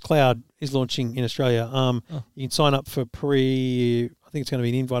their xCloud is launching in Australia. You can sign up for I think it's going to be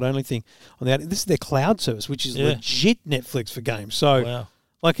an invite-only thing on that. This is their cloud service, which is legit Netflix for games. So, Wow.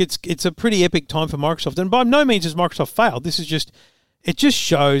 like, it's a pretty epic time for Microsoft. And by no means has Microsoft failed. This is just... It just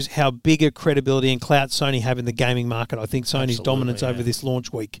shows how big a credibility and clout Sony have in the gaming market. I think Sony's Absolutely, dominance over this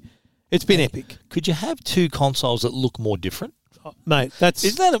launch week. It's been epic. Could you have two consoles that look more different? Mate,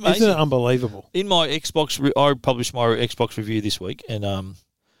 Isn't that amazing? Isn't it unbelievable? In my Xbox, I published my Xbox review this week, and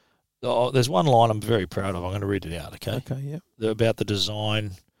there's one line I'm very proud of. I'm going to read it out, okay? Okay, yeah. About the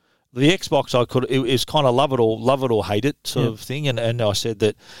design. The Xbox, it was kind of love it or hate it sort of thing, and I said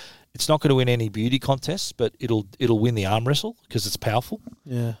that it's not going to win any beauty contests, but it'll win the arm wrestle because it's powerful.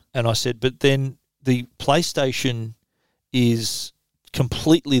 Yeah. And I said, but then the PlayStation is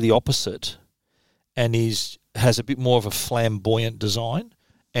completely the opposite, and has a bit more of a flamboyant design,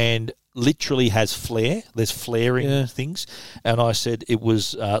 and literally has flair. There's flaring things, and I said it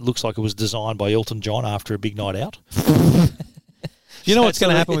was looks like it was designed by Elton John after a big night out. Do you know what's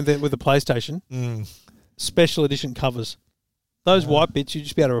going to happen with the PlayStation? Special edition covers. Those white bits, you'd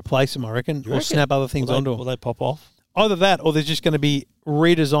just be able to replace them, I reckon, or snap other things onto them. Will they pop off? Either that, or there's just going to be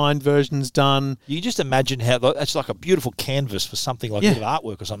redesigned versions done. You just imagine how that's like a beautiful canvas for something like a bit of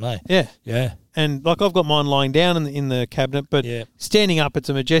artwork or something. Yeah. Yeah. And like I've got mine lying down in the cabinet, but standing up, it's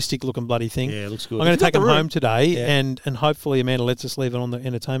a majestic looking bloody thing. Yeah, it looks good. I'm going to take them home today, and hopefully Amanda lets us leave it on the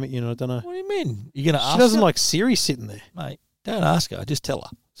entertainment unit. I don't know. What do you mean? You're going to ask She doesn't her? like Siri sitting there. Mate, don't ask her. Just tell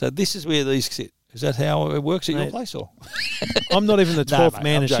her. So this is where these sit. Is that how it works at your place, or? I'm not even the 12th mate,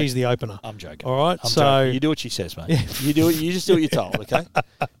 man, I'm and joking. she's the opener. I'm joking. All right, I'm so joking. You do what she says, mate. You do it. You just do what you're told. Okay.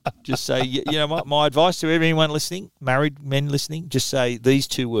 Just say, you know, my advice to everyone listening, married men listening, just say these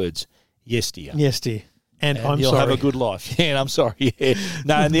two words: "Yes, dear." Yes, dear. And I'm you'll sorry. have a good life. Yeah, and I'm sorry. Yeah.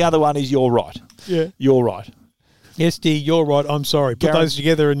 No, and the other one is you're right. Yeah. You're right. Yes, dear, you're right. I'm sorry. Put those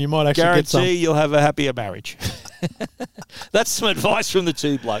together and you might actually get some. Guarantee you'll have a happier marriage. That's some advice from the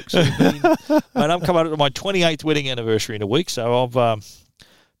two blokes. And I'm coming up to my 28th wedding anniversary in a week, so I've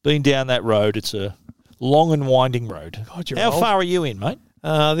been down that road. It's a long and winding road. God, you're How old. far are you in, mate?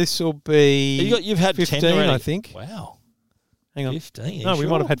 This will be You've had 15, 10 already? I think. Wow. Hang on. 15. No, we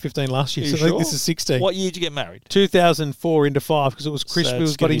might have had 15 last year, Are so you I think sure? this is 16. What year did you get married? 2004 into 5 because it was Christmas. So It it's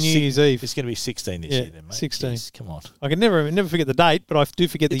was gonna bloody be New Year's Eve. It's going to be 16 this Yeah, year then, mate. 16. Jeez, come on. I can never forget the date, but I do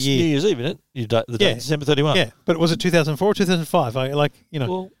forget the It's year. New Year's Eve, isn't it? The date, Yeah. December 31. Yeah, but was it 2004 or 2005?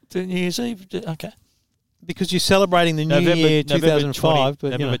 Well, the New Year's Eve, okay. Because you're celebrating the new year 2005.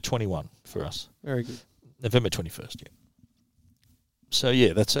 But November 21 for us. very good. November 21st, yeah. So,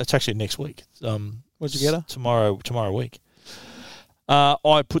 yeah, that's actually next week. What'd you get her? Tomorrow week.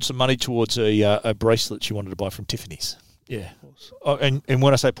 I put some money towards a bracelet she wanted to buy from Tiffany's. Yeah. And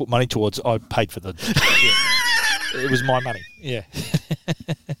when I say put money towards, I paid for the... Yeah. It was my money. Yeah.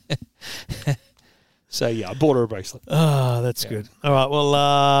 So, yeah, I bought her a bracelet. Oh, that's good. All right,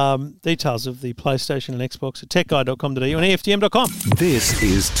 well, details of the PlayStation and Xbox at techguide.com.au and EFTM.com. This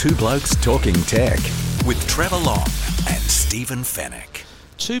is Two Blokes Talking Tech with Trevor Long and Stephen Fennick.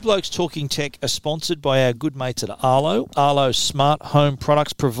 Two Blokes Talking Tech are sponsored by our good mates at Arlo. Arlo's smart home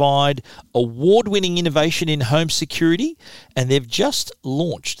products provide award-winning innovation in home security, and they've just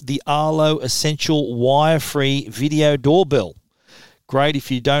launched the Arlo Essential Wire-Free Video Doorbell. Great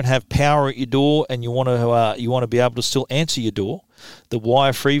if you don't have power at your door and you want to be able to still answer your door. The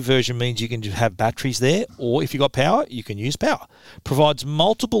wire-free version means you can just have batteries there, or if you've got power, you can use power. Provides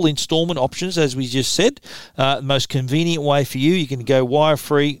multiple installment options, as we just said. The most convenient way for you can go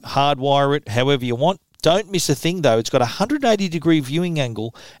wire-free, hardwire it, however you want. Don't miss a thing, though. It's got a 180-degree viewing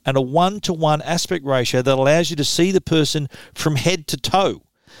angle and a 1-to-1 aspect ratio that allows you to see the person from head to toe.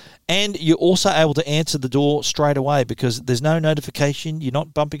 And you're also able to answer the door straight away because there's no notification. You're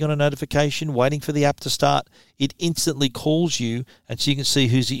not bumping on a notification, waiting for the app to start. It instantly calls you, and so you can see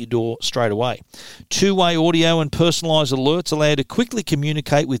who's at your door straight away. Two-way audio and personalised alerts allow you to quickly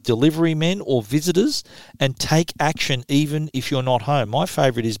communicate with delivery men or visitors and take action even if you're not home. My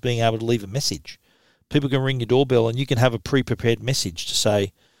favourite is being able to leave a message. People can ring your doorbell and you can have a pre-prepared message to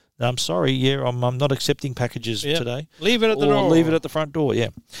say, I'm sorry, I'm not accepting packages today. Leave it at the door. Leave it at the front door, yeah.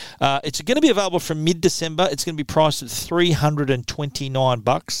 It's going to be available from mid-December. It's going to be priced at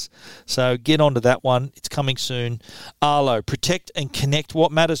 $329. So get onto that one. It's coming soon. Arlo, protect and connect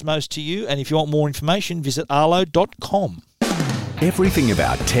what matters most to you. And if you want more information, visit arlo.com. Everything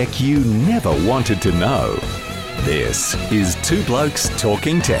about tech you never wanted to know. This is Two Blokes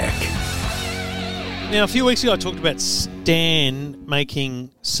Talking Tech. Now, a few weeks ago, I talked about Stan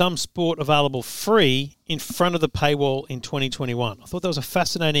making some sport available free in front of the paywall in 2021. I thought that was a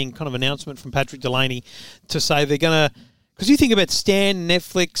fascinating kind of announcement from Patrick Delaney to say they're going to... Because you think about Stan,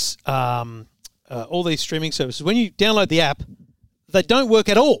 Netflix, all these streaming services. When you download the app, they don't work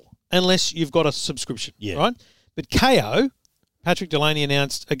at all unless you've got a subscription, right? But KO, Patrick Delaney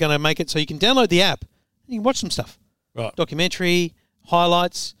announced, are going to make it so you can download the app and you can watch some stuff. Right. Documentary,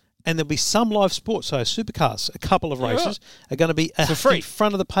 highlights... And there'll be some live sports. So supercars, a couple of races are going to be for free in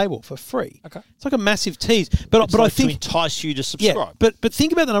front of the paywall for free. Okay, it's like a massive tease. But I think to entice you to subscribe. Yeah, but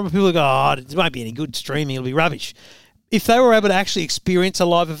think about the number of people who go, it won't be any good streaming. It'll be rubbish. If they were able to actually experience a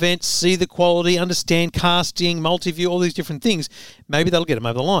live event, see the quality, understand casting, multi-view, all these different things, maybe that'll get them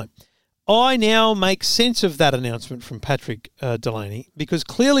over the line. I now make sense of that announcement from Patrick Delaney because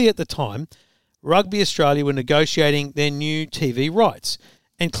clearly at the time, Rugby Australia were negotiating their new TV rights.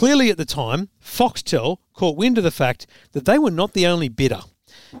 And clearly at the time, Foxtel caught wind of the fact that they were not the only bidder.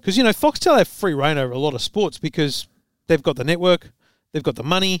 Because, Foxtel have free reign over a lot of sports because they've got the network, they've got the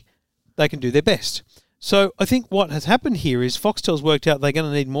money, they can do their best. So I think what has happened here is Foxtel's worked out they're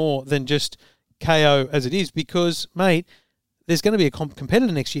going to need more than just KO as it is because, mate, there's going to be a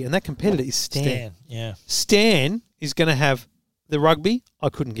competitor next year, and that competitor is Stan. Stan is going to have the rugby. I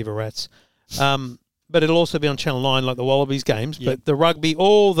couldn't give a rat's. But it'll also be on Channel 9 like the Wallabies games. Yep. But the rugby,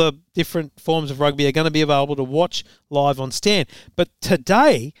 all the different forms of rugby are going to be available to watch live on Stan. But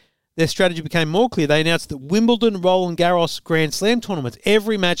today, their strategy became more clear. They announced that Wimbledon, Roland Garros Grand Slam tournaments,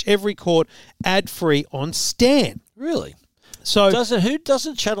 every match, every court, ad-free on Stan. Really? So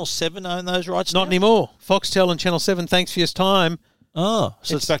doesn't Channel 7 own those rights Not anymore. Foxtel and Channel 7, thanks for your time. Oh,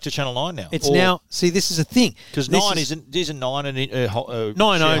 so it's back to Channel 9 now. It's now. See, this is a thing because 9 isn't 9 and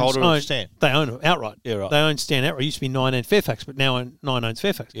Nine owns Stan. They own it outright. Yeah, right. They own Stan outright. It used to be 9 and Fairfax, but now 9 owns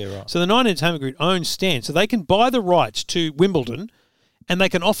Fairfax. Yeah, right. So the 9 Entertainment Group owns Stan, so they can buy the rights to Wimbledon, and they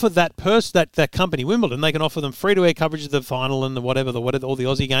can offer that company Wimbledon. They can offer them free to air coverage of the final and whatever all the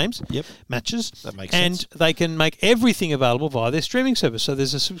Aussie games, matches. That makes sense. And they can make everything available via their streaming service. So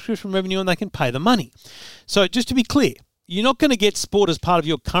there's a subscription revenue, and they can pay the money. So just to be clear. You're not going to get sport as part of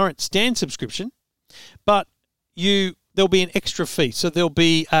your current Stan subscription, but there'll be an extra fee. So there'll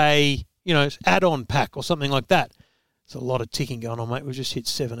be a add-on pack or something like that. There's a lot of ticking going on, mate. We've just hit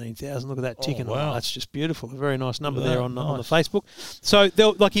 17,000. Look at that ticking. Wow. Oh, that's just beautiful. A very nice number there on the Facebook. So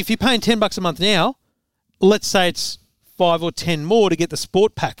if you're paying $10 a month now, let's say it's 5 or 10 more to get the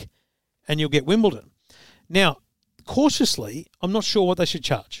sport pack, and you'll get Wimbledon. Now, cautiously, I'm not sure what they should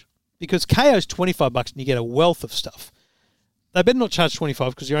charge because KO's $25 and you get a wealth of stuff. They better not charge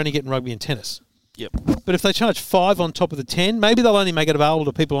 $25 because you're only getting rugby and tennis. Yep. But if they charge $5 on top of the $10, maybe they'll only make it available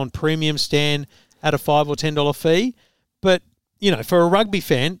to people on premium Stan at a $5 or $10 fee. But, for a rugby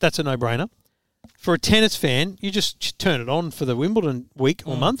fan, that's a no-brainer. for a tennis fan, you just turn it on for the Wimbledon week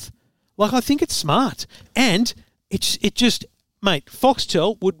or month. Like, I think it's smart. And it just, mate,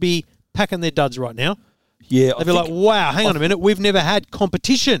 Foxtel would be packing their duds right now. Yeah. They'd be like, wow, hang on a minute, we've never had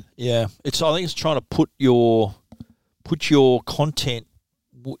competition. Yeah. I think it's trying to put your content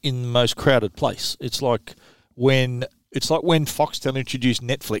in the most crowded place. It's like when Foxtel introduced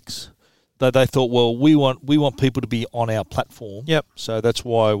Netflix. They thought, well, we want people to be on our platform. Yep. So that's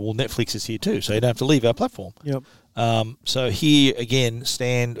why, Netflix is here too. So you don't have to leave our platform. Yep. So here again,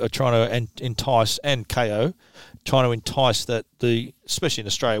 Stan are trying to entice, and KO trying to entice that especially in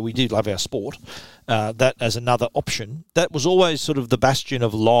Australia, we do love our sport. That as another option. That was always sort of the bastion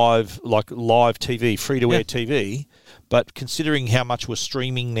of live TV, free to air TV. But considering how much we're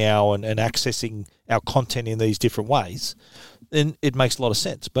streaming now and accessing our content in these different ways, then it makes a lot of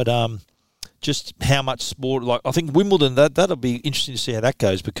sense. But just how much sport, I think Wimbledon, that'll be interesting to see how that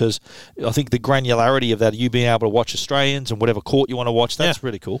goes, because I think the granularity of that, you being able to watch Australians and whatever court you want to watch, that's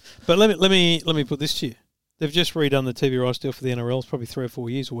really cool. But let me put this to you. They've just redone the TV rights deal for the NRL. It's probably 3 or 4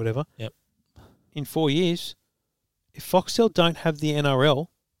 years or whatever. Yep. In 4 years, if Foxtel don't have the NRL,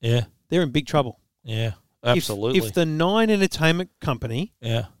 they're in big trouble. Yeah, absolutely. If the Nine Entertainment Company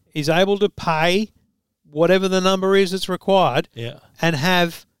is able to pay whatever the number is that's required and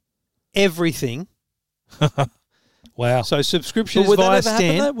have everything. Wow. So subscriptions via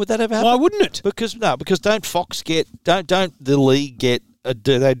Stan. Would that ever happen? Why wouldn't it? Because don't Fox don't the league get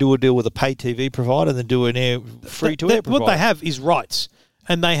do they do a deal with a pay TV provider and then do an air free to air provider? What they have is rights,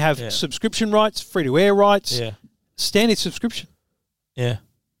 and they have subscription rights, free to air rights. Yeah. Stan is subscription. Yeah.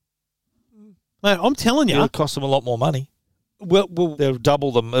 Mate, I'm telling you, it'll cost them a lot more money. Well, they'll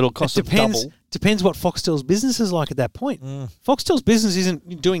double them. It'll cost them double. Depends what Foxtel's business is like at that point. Foxtel's business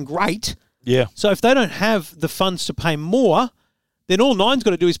isn't doing great. Yeah. So if they don't have the funds to pay more, then all Nine's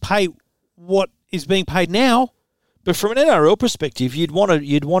got to do is pay what is being paid now. But from an NRL perspective, you'd want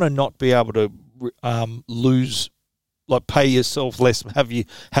to not be able to lose, pay yourself less,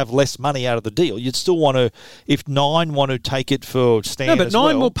 have less money out of the deal. You'd still want to, if Nine want to take it for Stan. No, but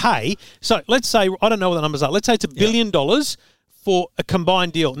Nine will pay. So let's say, I don't know what the numbers are. Let's say it's $1 billion for a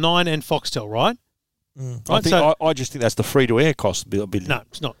combined deal, Nine and Foxtel, right? Right? I just think that's the free to air cost. No,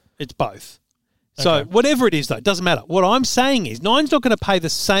 it's not. It's both. Okay. So whatever it is, though, it doesn't matter. What I'm saying is Nine's not going to pay the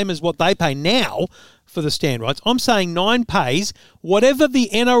same as what they pay now for the Stan rights. I'm saying Nine pays whatever the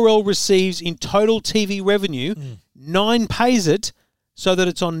NRL receives in total TV revenue. Nine pays it so that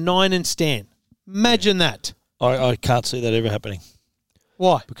it's on Nine and Stan. Imagine that. I can't see that ever happening.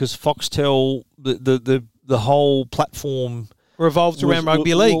 Why? Because Foxtel, the whole platform revolves around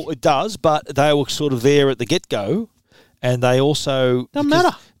rugby league. Well, it does, but they were sort of there at the get-go. And they also doesn't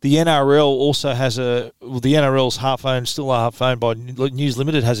matter. The NRL also has the NRL's still half owned by News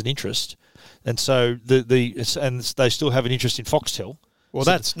Limited, has an interest, and so and they still have an interest in Foxtel. Well,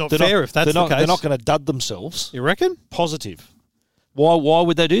 so that's not fair if that's the case. They're not going to dud themselves. You reckon? Positive. Why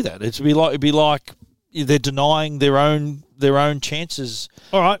would they do that? It'd be like they're denying their own chances.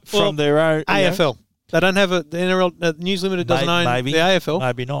 All right, from their own AFL. They don't have the NRL. News Limited doesn't own the AFL.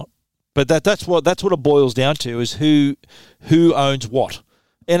 Maybe not. But that's what it boils down to, is who owns what.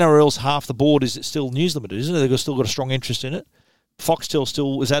 NRL's half the board is still News Limited, isn't it? They've still got a strong interest in it. Foxtel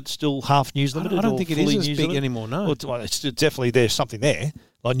still half News Limited? I don't think it is as big anymore. No, it's definitely there's something there.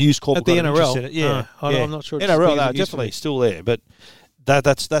 Like News Corp at the NRL. In it. Yeah, I'm not sure. It's NRL, no, definitely still there, but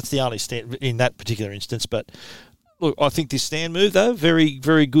that's the only stand in that particular instance. But look, I think this Stan move, though, very,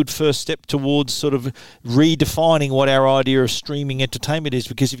 very good first step towards sort of redefining what our idea of streaming entertainment is,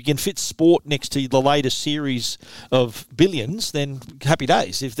 because if you can fit sport next to the latest series of Billions, then happy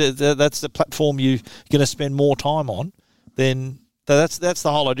days. If that's the platform you're going to spend more time on, then that's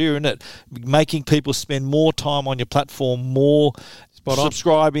the whole idea, isn't it? Making people spend more time on your platform, more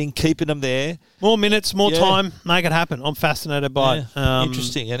subscribing, keeping them there. More minutes, more time, make it happen. I'm fascinated by it.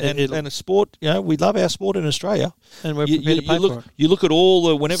 Interesting. And a sport, we love our sport in Australia. And we're prepared to pay for it. You look at all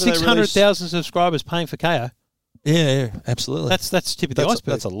the, whenever 600,000 subscribers paying for KO. Yeah, absolutely. That's tip of the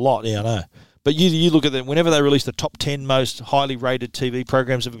iceberg. That's a lot, I know. But you look at them, whenever they release the top 10 most highly rated TV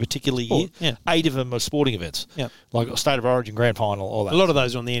programs of a particular year, 8 of them are sporting events. Yeah. Like State of Origin, Grand Final, all that. A lot of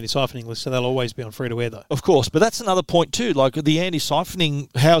those are on the anti-siphoning list, so they'll always be on free-to-air, though. Of course, but that's another point too. Like the anti-siphoning,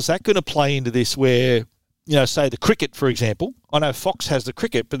 how's that going to play into this where, say the cricket, for example. I know Fox has the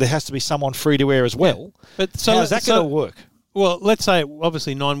cricket, but there has to be someone free-to-air as well. Yeah. But so how's that going to work? Well, let's say,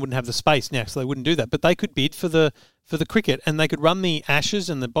 obviously, Nine wouldn't have the space now, so they wouldn't do that. But they could bid for the cricket, and they could run the Ashes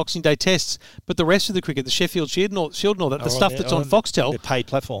and the Boxing Day tests, but the rest of the cricket, the Sheffield Shield and all that, the stuff that's on Foxtel, the paid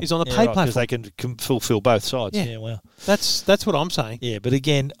platform, is on the paid platform. Because they can fulfill both sides. Yeah, well. That's what I'm saying. Yeah, but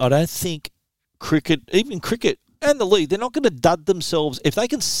again, I don't think cricket, even cricket and the league, they're not going to dud themselves. If they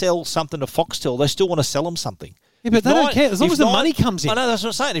can sell something to Foxtel, they still want to sell them something. Yeah, but they don't care as long as the money comes in. I know, that's what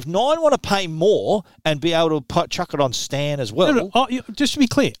I'm saying. If Nine want to pay more and be able to chuck it on Stan as well. No, just to be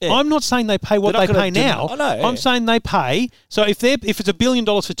clear, I'm not saying they pay what they pay now. I know, yeah. I'm saying they pay. So if it's $1 billion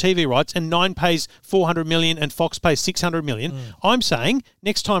for TV rights and Nine pays $400 million and Fox pays $600 million, I'm saying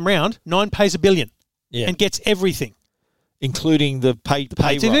next time round Nine pays $1 billion and gets everything, including the pay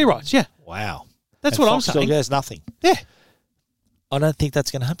TV rights. Yeah, wow, that's what I'm saying. There's nothing. Yeah, I don't think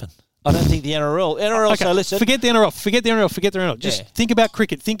that's going to happen. I don't think the NRL. Okay, so listen. Forget the NRL. Just think about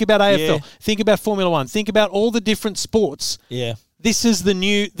cricket. Think about AFL. Yeah. Think about Formula One. Think about all the different sports. Yeah. This is the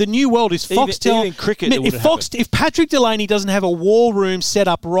new world. Is Foxtel? Even cricket, if Patrick Delaney doesn't have a war room set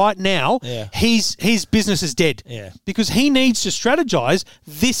up right now, his business is dead. Yeah. Because he needs to strategize.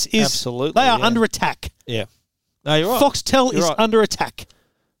 This is absolutely. They are under attack. Yeah. No, you're right. Foxtel is under attack.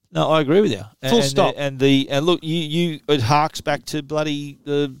 No, I agree with you. Full stop. And look, it harks back to bloody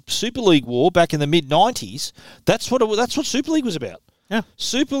the Super League war back in the mid-90s. That's what Super League was about. Yeah.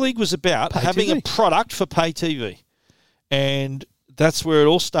 Super League was about Pay having TV. a product for pay TV. And that's where it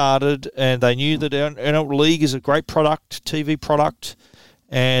all started. And they knew that our league is a great product, TV product.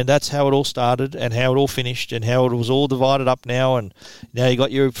 And that's how it all started and how it all finished and how it was all divided up now. And now you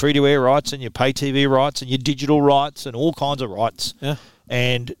got your free-to-air rights and your pay TV rights and your digital rights and all kinds of rights. Yeah.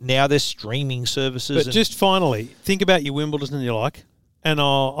 And now there's streaming services. But just finally, think about your Wimbledon and your like, and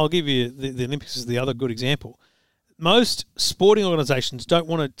I'll give you the Olympics is the other good example. Most sporting organisations don't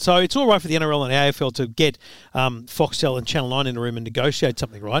want to. So it's all right for the NRL and the AFL to get Foxtel and Channel 9 in a room and negotiate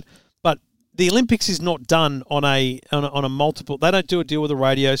something, right? But the Olympics is not done on a multiple. They don't do a deal with a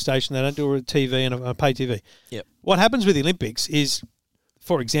radio station. They don't do it with TV and a pay TV. Yep. What happens with the Olympics is,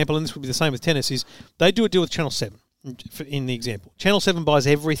 for example, and this would be the same with tennis, is they do a deal with Channel 7. In the example, Channel 7 buys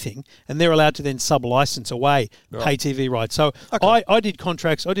everything, and they're allowed to then sub-license away pay TV rights. So I did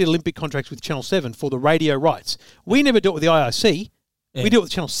Olympic contracts with Channel 7 for the radio rights. We never do it with the IOC. We do it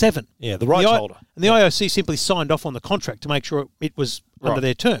with Channel 7. Yeah, the rights holder. And the IOC simply signed off on the contract to make sure it was under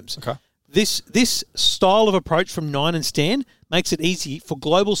their terms. Okay. This style of approach from Nine and Stan makes it easy for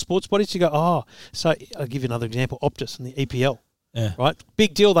global sports bodies to go, so I'll give you another example, Optus and the EPL. Yeah. Right?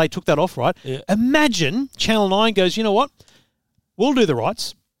 Big deal, they took that off, right? Yeah. Imagine Channel 9 goes, you know what? We'll do the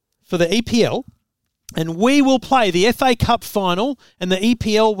rights for the EPL and we will play the FA Cup final and the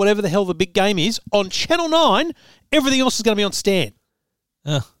EPL, whatever the hell the big game is, on Channel 9. Everything else is going to be on Stan.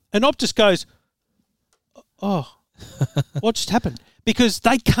 And Optus goes, what just happened? Because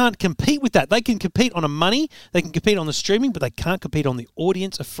they can't compete with that. They can compete on money, they can compete on the streaming, but they can't compete on the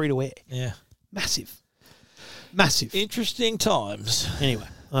audience of free-to-air. Yeah. Massive. Interesting times. Anyway,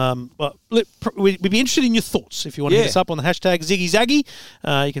 we'd be interested in your thoughts. If you want to hit us up on the hashtag Ziggy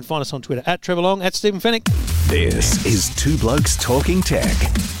Zaggy, you can find us on Twitter at Trevor Long, at Stephen Fennick. This is Two Blokes Talking Tech.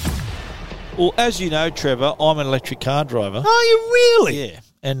 Well, as you know, Trevor, I'm an electric car driver. Are you really? Yeah.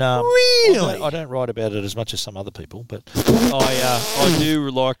 And really? I don't write about it as much as some other people, but I do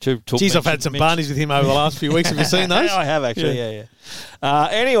like to talk. Geez, I've had some barneys with him over the last few weeks. Have you seen those? I have actually. Yeah.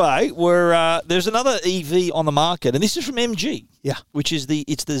 Anyway, there's another EV on the market, and this is from MG. Yeah. Which is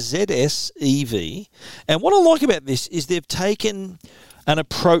it's the ZS EV, and what I like about this is they've taken an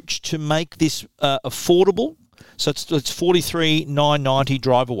approach to make this affordable. So it's $43,990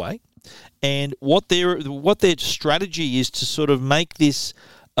 drive away. And what their strategy is to sort of make this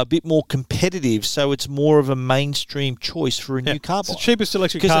a bit more competitive, so it's more of a mainstream choice for a new car buyer. It's the cheapest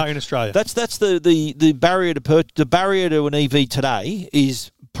electric car in Australia. That's the barrier the barrier to an EV today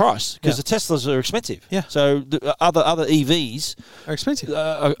is price, because the Teslas are expensive. Yeah. So the other EVs are expensive.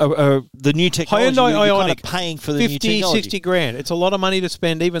 The new technology, Hyundai you're Ioniq, kind of paying for the new technology. 50, $60,000. It's a lot of money to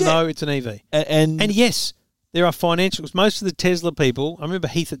spend, even though it's an EV. And yes, there are financials. Most of the Tesla people, I remember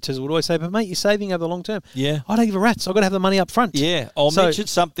Heath at Tesla would always say, but mate, you're saving over the long term. Yeah. I don't give a rat's. I've got to have the money up front. Yeah. I'll mention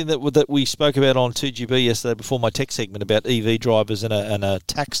something that we spoke about on 2GB yesterday before my tech segment about EV drivers and a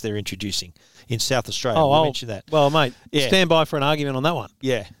tax they're introducing in South Australia. I'll mention that. Well, mate, stand by for an argument on that one.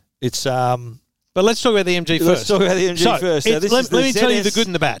 Yeah. It's But let's talk about the MG first. Let's talk about the MG first. So let me tell you the good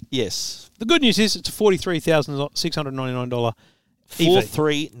and the bad. Yes. The good news is it's a $43,699 EV.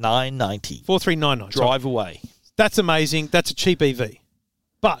 $43,990. $43,990. Drive away. That's amazing. That's a cheap EV.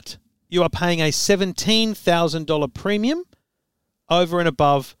 But you are paying a $17,000 premium over and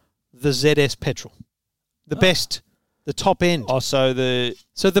above the ZS petrol. The best, the top end. So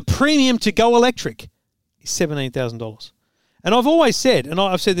the premium to go electric is $17,000. And I've always said, and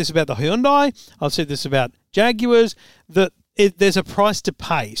I've said this about the Hyundai, I've said this about Jaguars, that there's a price to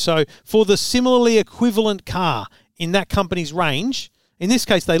pay. So for the similarly equivalent car in that company's range, In this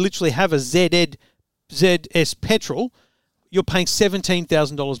case, they literally have a ZS petrol. You're paying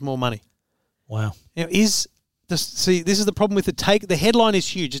 $17,000 more money. Wow. Now, this is the problem with the headline is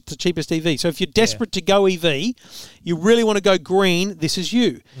huge. It's the cheapest EV. So if you're desperate to go EV, you really want to go green, this is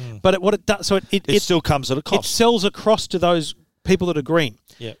you. But what it does, so it still comes at a cost. It sells across to those people that are green.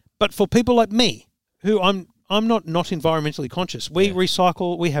 Yeah. But for people like me, who I'm not environmentally conscious. We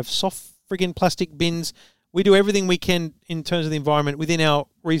recycle. We have soft friggin' plastic bins. We do everything we can in terms of the environment within our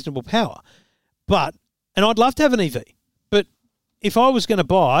reasonable power. And I'd love to have an EV. But if I was going to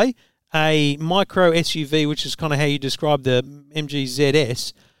buy a micro SUV, which is kind of how you describe the MG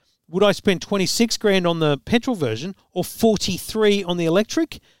ZS, would I spend $26,000 on the petrol version or $43,000 on the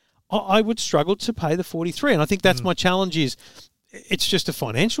electric? I would struggle to pay the $43,000, and I think that's my challenge. It's just a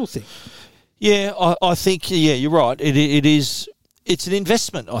financial thing. Yeah, I think you're right. It is. It's an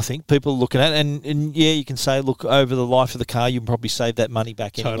investment, I think, people are looking at. And you can say, look, over the life of the car, you can probably save that money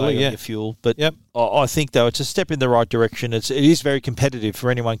back anyway on your fuel. But I think, though, it's a step in the right direction. It is very competitive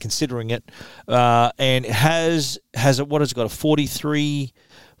for anyone considering it. And it has got a 43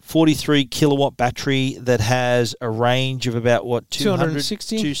 kilowatt battery that has a range of about,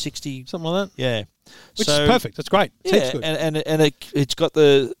 260? Something like that. Yeah. Which is perfect. That's great. Yeah, and it's got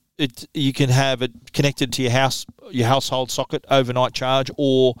you can have it connected to your household socket, overnight charge,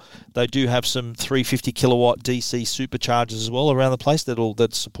 or they do have some 350 kilowatt DC superchargers as well around the place that'll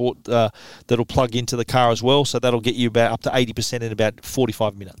plug into the car as well. So that'll get you about up to 80% in about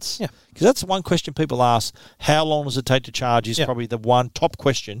 45 minutes. Yeah, because that's one question people ask: how long does it take to charge? Is probably the one top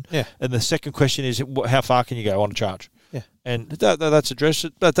question. Yeah, and the second question is how far can you go on a charge? Yeah, and that's addressed.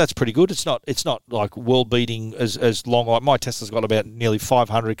 That's pretty good. It's not like world beating as long. Like my Tesla's got about nearly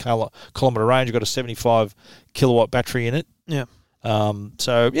 500 kilometre range. I've got a 75 kilowatt battery in it. Yeah.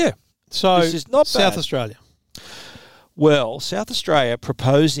 So this is not South bad. Australia. Well, South Australia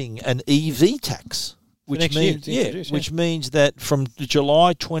proposing an EV tax, which means that from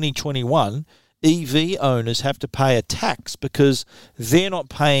July 2021, EV owners have to pay a tax because they're not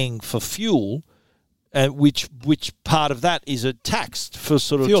paying for fuel. Which part of that is a tax for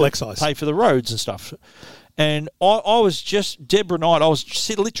sort of fuel excise, pay for the roads and stuff. And I was just, Deborah and I was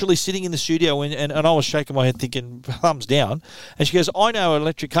literally sitting in the studio and I was shaking my head thinking, thumbs down. And she goes, I know an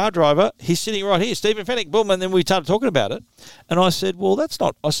electric car driver. He's sitting right here, Stephen Fennick, boom. And then we started talking about it. And I said, well, that's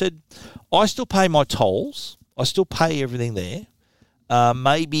not, I said, I still pay my tolls. I still pay everything there.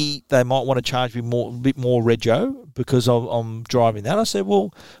 Maybe they might want to charge me a bit more rego because I'm driving that. I said,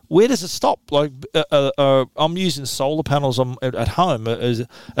 well, where does it stop? Like, I'm using solar panels at home.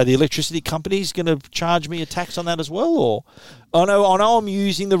 Are the electricity companies going to charge me a tax on that as well? Or I know I'm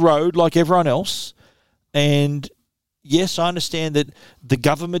using the road like everyone else. And yes, I understand that the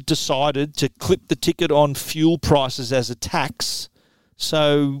government decided to clip the ticket on fuel prices as a tax.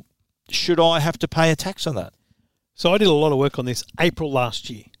 So should I have to pay a tax on that? So I did a lot of work on this April last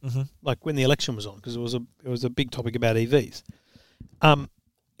year, like when the election was on, because it was a big topic about EVs.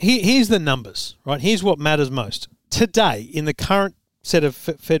 Here's the numbers, right? Here's what matters most. Today, in the current set of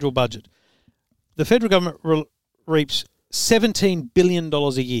federal budget, the federal government reaps $17 billion a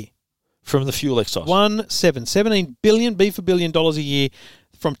year. From the fuel excise. $17 billion, B for billion dollars a year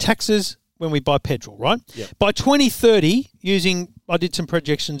from taxes when we buy petrol, right? Yep. By 2030, I did some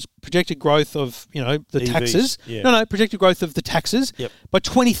projected growth of, the EVs, taxes. Yeah. Projected growth of the taxes. Yep. By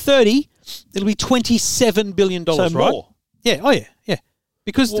 2030, it'll be $27 billion, so right? More. Yeah, yeah.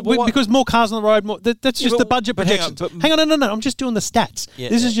 Because because more cars on the road, that's just the budget projections. Hang on, no, I'm just doing the stats. Yeah,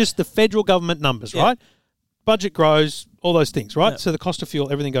 this is just the federal government numbers, right? Budget grows, all those things, right? Yeah. So the cost of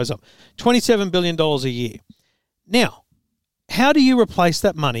fuel, everything goes up. $27 billion a year. Now, how do you replace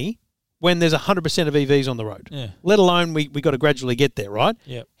that money when there's 100% of EVs on the road? Yeah. Let alone we got to gradually get there, right?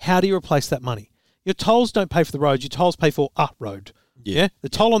 Yeah. How do you replace that money? Your tolls don't pay for the roads. Your tolls pay for a road. Yeah. The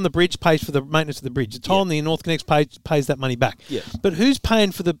toll on the bridge pays for the maintenance of the bridge. The toll on the North Connects pays that money back. Yeah. But who's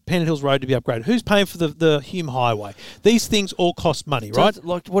paying for the Pennant Hills Road to be upgraded? Who's paying for the Hume Highway? These things all cost money, right?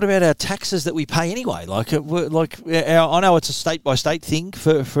 Like, what about our taxes that we pay anyway? I know it's a state by state thing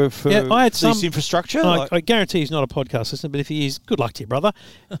for this infrastructure. I guarantee he's not a podcast listener, but if he is, good luck to you, brother.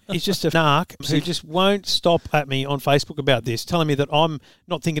 He's just a narc who just won't stop at me on Facebook about this, telling me that I'm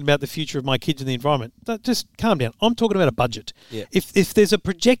not thinking about the future of my kids and the environment. Just calm down. I'm talking about a budget. Yeah. If there's a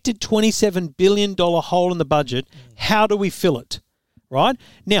projected $27 billion hole in the budget, how do we fill it, right?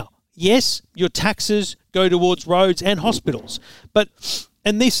 Now, yes, your taxes go towards roads and hospitals, but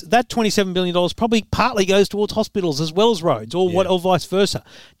that $27 billion probably partly goes towards hospitals as well as roads or vice versa.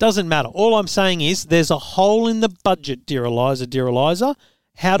 Doesn't matter. All I'm saying is there's a hole in the budget, dear Eliza.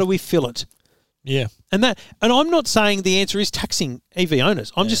 How do we fill it? Yeah. And I'm not saying the answer is taxing EV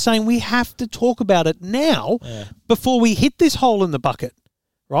owners. I'm just saying we have to talk about it now before we hit this hole in the bucket,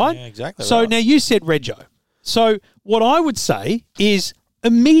 right? Yeah, exactly. So right. now you said rego. So what I would say is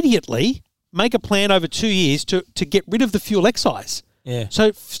immediately make a plan over 2 years to get rid of the fuel excise. Yeah.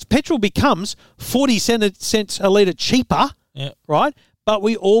 So petrol becomes 40 cents a litre cheaper, right? But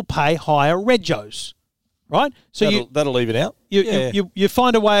we all pay higher regos, right? So that'll even out. You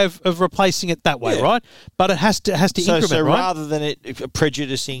find a way of replacing it that way, right? But it has to increment, so right? rather than it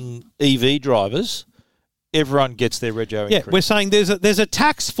prejudicing EV drivers, everyone gets their rego increase. We're saying there's a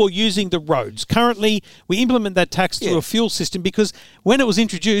tax for using the roads. Currently, we implement that tax through a fuel system because when it was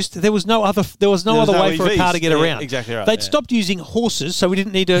introduced, there was no other way for a car to get around. Exactly right. They'd stopped using horses, so we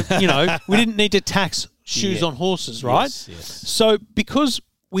didn't need to we didn't need to tax shoes on horses, right? Yes. So because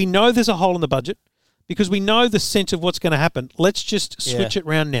we know there's a hole in the budget, because we know the sense of what's going to happen, let's just switch it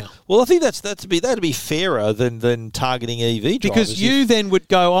round now. Well, I think that'd be fairer than targeting EV drivers. Because you then would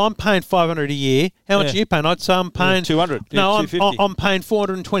go, I'm paying $500 a year. How much are you paying? I'd say I'm paying $200. No, $250. I'm paying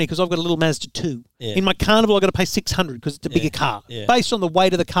 $420 because I've got a little Mazda 2. Yeah. In my Carnival, I've got to pay $600 because it's a bigger car, based on the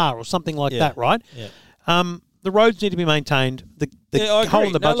weight of the car or something like that, right? Yeah. The roads need to be maintained. The hole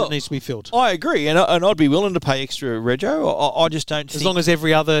in the budget needs to be filled. I agree, and I'd be willing to pay extra rego. I just don't think... As long as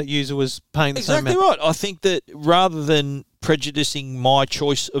every other user was paying the same amount. Exactly right. I think that rather prejudicing my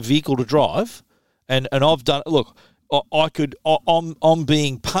choice of vehicle to drive, and I've done... Look, I'm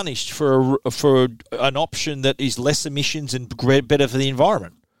being punished for an option that is less emissions and better for the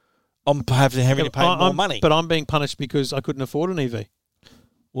environment. I'm having to pay more money. But I'm being punished because I couldn't afford an EV.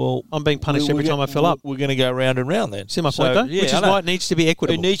 Well, I'm being punished every time I fill up. We're going to go round and round then. See my point, though? Yeah, which is why it needs to be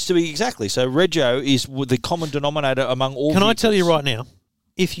equitable. It needs to be, exactly. So rego is the common denominator among all Can vehicles. I tell you right now,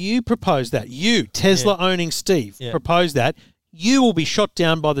 if you propose that, Tesla-owning Steve, propose that, you will be shot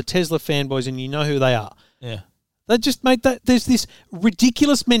down by the Tesla fanboys, and you know who they are. Yeah. They just made that. There's this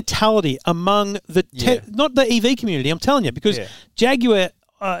ridiculous mentality among not the EV community, I'm telling you, because Jaguar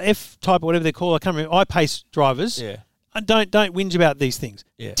F-Type or whatever they're called, I can't remember, I-Pace drivers... Yeah. Don't whinge about these things.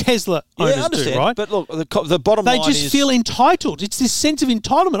 Yeah. Tesla owners do, right? But look, the bottom line is... They just feel entitled. It's this sense of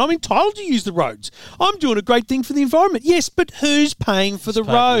entitlement. I'm entitled to use the roads. I'm doing a great thing for the environment. Yes, but who's paying for the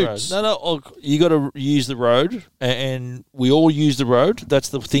roads? No, you got to use the road, and we all use the road. That's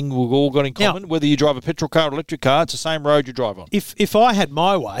the thing we've all got in common. Now, whether you drive a petrol car or electric car, it's the same road you drive on. If I had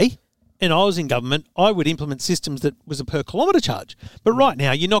my way... and I was in government, I would implement systems that was a per kilometre charge. But right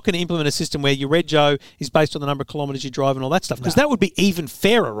now, you're not going to implement a system where your rego is based on the number of kilometres you drive and all that stuff, because that would be even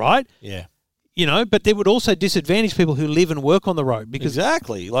fairer, right? Yeah. You know, but they would also disadvantage people who live and work on the road. Because,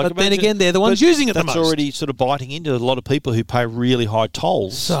 exactly. But then again, they're the ones using it the most. That's already sort of biting into a lot of people who pay really high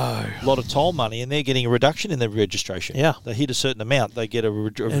tolls. So a lot of toll money, and they're getting a reduction in their registration. Yeah. They hit a certain amount, they get a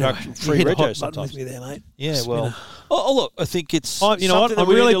reduction, free you hit rego a hot sometimes. with me there, mate. Yeah, Just, well... look, I think it's you know what? I'm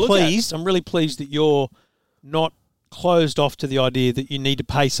really pleased. I'm really pleased that you're not closed off to the idea that you need to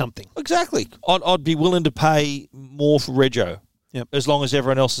pay something. Exactly. I'd be willing to pay more for rego. Yep. As long as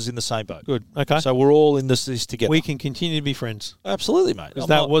everyone else is in the same boat. Good. Okay. So we're all in this together. We can continue to be friends. Absolutely, mate. Because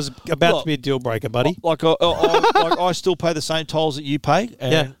that was about to be a deal breaker, buddy. Like I still pay the same tolls that you pay,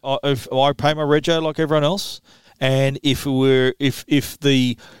 and I pay my rego like everyone else. And if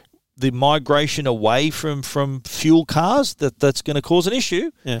the migration away from fuel cars, that's going to cause an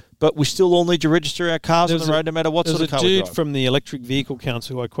issue. Yeah. But we still all need to register our cars on the road, no matter what sort of car we drive. There's a dude from the Electric Vehicle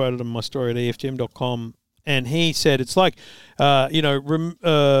Council who I quoted in my story at EFTM.com. And he said it's like, removing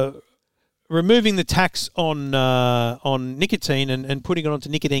the tax on nicotine and putting it onto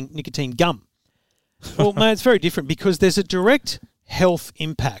nicotine gum. Well, man, it's very different because there's a direct health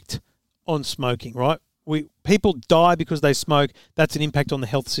impact on smoking, right? People die because they smoke. That's an impact on the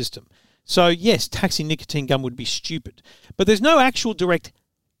health system. So, yes, taxing nicotine gum would be stupid. But there's no actual direct,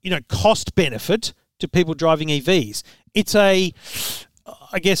 cost benefit to people driving EVs.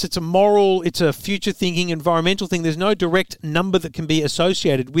 I guess it's a moral, it's a future-thinking, environmental thing. There's no direct number that can be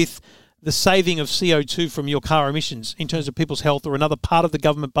associated with the saving of CO2 from your car emissions in terms of people's health or another part of the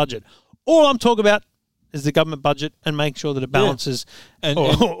government budget. All I'm talking about is the government budget and make sure that it balances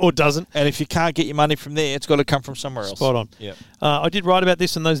or doesn't. And if you can't get your money from there, it's got to come from somewhere else. Spot on. Yep. I did write about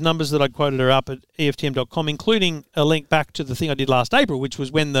this, and those numbers that I quoted are up at EFTM.com, including a link back to the thing I did last April, which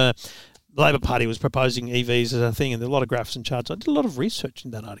was when the Labor Party was proposing EVs as a thing, and there are a lot of graphs and charts. I did a lot of research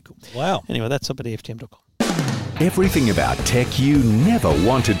in that article. Wow. Anyway, that's up at EFTM.com. Everything about tech you never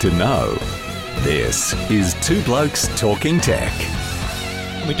wanted to know. This is Two Blokes Talking Tech.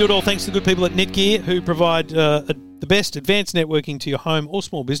 And we do it all thanks to the good people at Netgear, who provide a The best advanced networking to your home or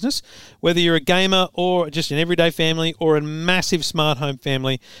small business, whether you're a gamer or just an everyday family or a massive smart home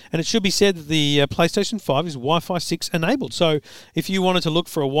family. And it should be said that the PlayStation 5 is Wi-Fi 6 enabled. So if you wanted to look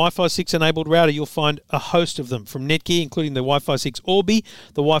for a Wi-Fi 6 enabled router, you'll find a host of them from Netgear, including the Wi-Fi 6 Orbi,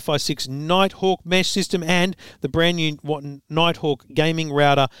 the Wi-Fi 6 Nighthawk mesh system, and the brand new Nighthawk gaming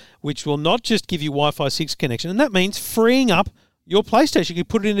router, which will not just give you Wi-Fi 6 connection, and that means freeing up your PlayStation. You can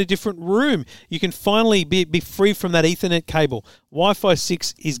put it in a different room. You can finally be free from that Ethernet cable. Wi-Fi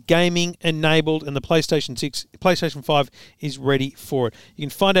 6 is gaming enabled, and the PlayStation 5 is ready for it. You can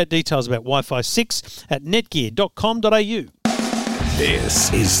find out details about Wi-Fi 6 at netgear.com.au.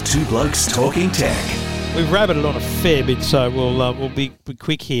 This is Two Blokes Talking Tech. We've rabbited on a fair bit, so we'll be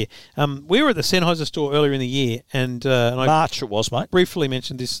quick here. We were at the Sennheiser store earlier in the year, and I March it was, mate. briefly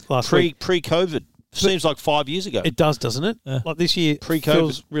mentioned this last week. Pre-COVID. Seems like 5 years ago. It does, doesn't it? Yeah. Like this year Pre-COVID.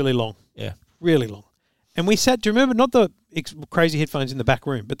 feels really long. Yeah. Really long. And we sat, do you remember, not the crazy headphones in the back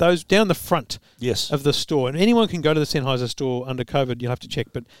room, but those down the front Yes. of the store. And anyone can go to the Sennheiser store under COVID, you'll have to check,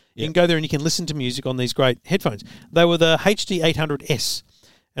 but you can go there and you can listen to music on these great headphones. They were the HD 800S.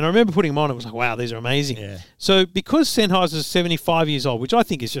 And I remember putting them on, it was like, wow, these are amazing. Yeah. So because Sennheiser's 75 years old, which I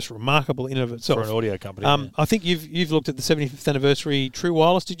think is just remarkable in and of itself. For an audio company. I think you've looked at the 75th anniversary True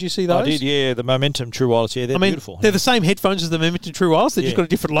Wireless. Did you see those? I did, yeah. The Momentum True Wireless, yeah, they're beautiful. They're the same headphones as the Momentum True Wireless. They've just got a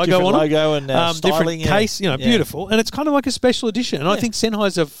different logo on them. Different logo and styling. Different case, beautiful. And it's kind of like a special edition. And I think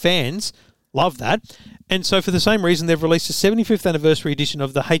Sennheiser fans love that. And so for the same reason, they've released a 75th anniversary edition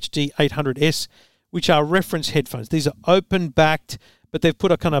of the HD 800S, which are reference headphones. These are open-backed, but they've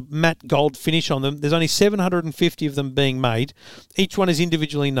put a kind of matte gold finish on them. There's only 750 of them being made. Each one is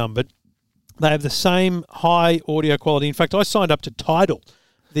individually numbered. They have the same high audio quality. In fact, I signed up to Tidal,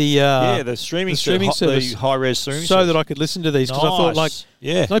 the streaming service, the high-res streaming so that I could listen to these, because I thought,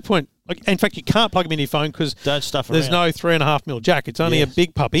 there's no point. In fact, you can't plug them in your phone because there's no 3.5mm jack. It's only a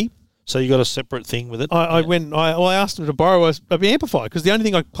big puppy. So you got a separate thing with it? I asked them to borrow an amplifier because the only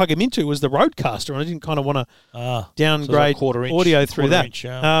thing I could plug him into was the Rodecaster, and I didn't kind of want to downgrade audio through that. Inch,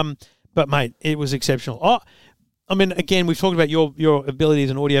 yeah. But, mate, it was exceptional. I mean, again, we've talked about your ability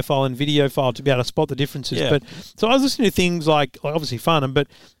as an audiophile and videophile to be able to spot the differences. Yeah. But so I was listening to things like obviously Farnham, but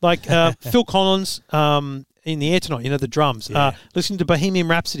like Phil Collins in the Air Tonight, the drums. Listening to Bohemian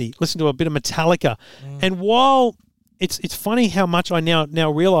Rhapsody, listen to a bit of Metallica. And while it's funny how much I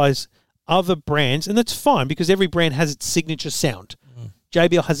now realise other brands, and that's fine because every brand has its signature sound.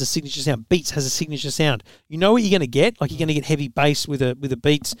 JBL has a signature sound. Beats has a signature sound. You know what you're going to get? Like you're going to get heavy bass with a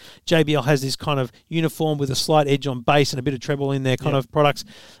Beats. JBL has this kind of uniform with a slight edge on bass and a bit of treble in their kind of products.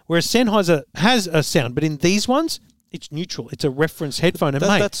 Whereas Sennheiser has a sound, but in these ones, it's neutral. It's a reference headphone. And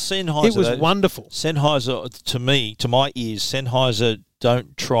that's Sennheiser. It was wonderful. Sennheiser, to my ears, Sennheiser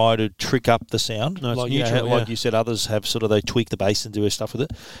don't try to trick up the sound. No, it's like, neutral. Like you said, others have they tweak the bass and do stuff with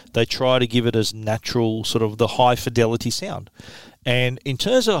it. They try to give it as natural, sort of the high fidelity sound. And in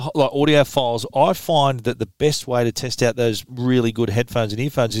terms of like audiophiles, I find that the best way to test out those really good headphones and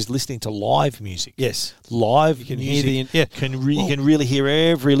earphones is listening to live music. Yes. Live you can music. Hear you can really hear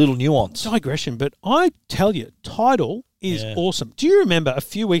every little nuance. Digression, but I tell you, Tidal is awesome. Do you remember a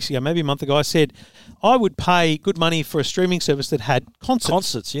few weeks ago, maybe a month ago, I said I would pay good money for a streaming service that had concerts.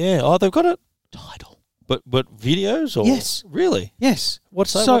 Concerts, yeah. Oh, they've got it. Tidal. But videos? Or yes. Really? Yes.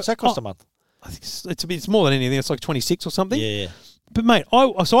 What's that cost a month? I think it's more than anything. It's like 26 or something. Yeah. But, mate,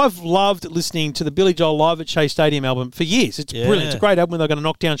 I've loved listening to the Billy Joel Live at Shea Stadium album for years. It's brilliant. It's a great album when they're going to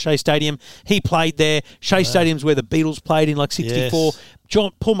knock down Shea Stadium. He played there. Shea Stadium's where the Beatles played in like 64.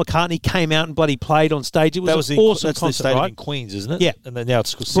 Yes. Paul McCartney came out and bloody played on stage. It was an awesome that's concert, the stadium right? in Queens, isn't it? Yeah. And then now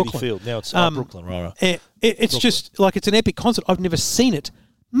it's City Field. Now it's Brooklyn, right? It's Brooklyn. just like it's an epic concert. I've never seen it.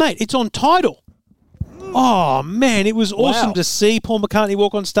 Mate, it's on Tidal. Oh, man, it was awesome to see Paul McCartney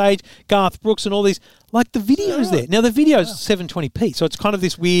walk on stage, Garth Brooks and all these. Like, the video's there. Now, the video's 720p, so it's kind of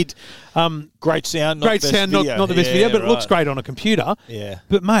this weird... great sound, not the best video, but it looks great on a computer. Yeah.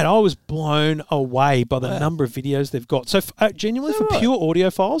 But, mate, I was blown away by the number of videos they've got. So, genuinely, for pure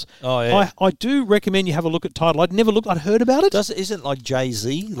audiophiles, I do recommend you have a look at Tidal. I'd heard about it. Isn't like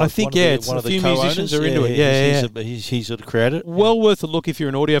Jay-Z? I think, it's one of the few musicians are into it. He sort of created it. Well worth a look if you're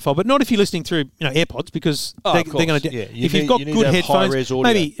an audiophile, but not if you're listening through AirPods, because they're going to... If you've got good headphones,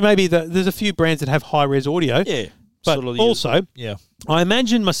 maybe there's a few brands that have high-res audio. Yeah. But also, I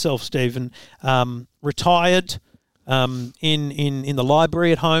imagine myself, Stephen, retired in the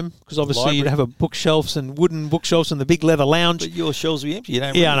library at home, because obviously you'd have wooden bookshelves and the big leather lounge. But your shelves will be empty. You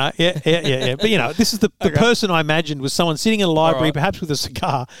don't I know. Yeah. But, this is the person I imagined was someone sitting in a library, perhaps with a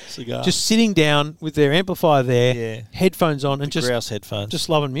cigar, just sitting down with their amplifier there, headphones on, and grouse headphones, just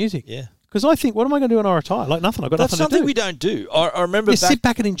loving music. Yeah. Because I think, what am I going to do when I retire? Like nothing. I've got That's nothing to something do. we don't do. I remember Sit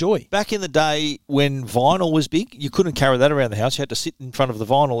back and enjoy. back in the day when vinyl was big, you couldn't carry that around the house. You had to sit in front of the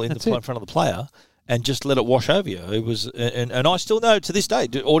vinyl in front of the player and just let it wash over you. It was, and I still know to this day,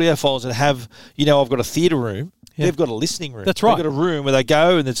 audiophiles that have, I've got a theatre room. Yeah. They've got a listening room. That's right. They've got a room where they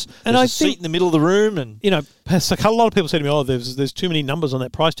go, and there's a seat in the middle of the room, and a lot of people say to me, "Oh, there's too many numbers on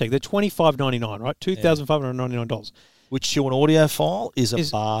that price tag." They're $25.99, right? $2,599. Which to an audiophile is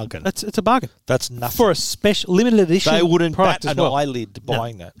a bargain. It's a bargain. That's nothing for a special limited edition. They wouldn't product bat as an well. eyelid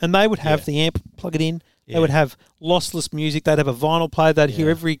buying that. And they would have the amp, plug it in. Yeah. They would have lossless music. They'd have a vinyl player. They'd hear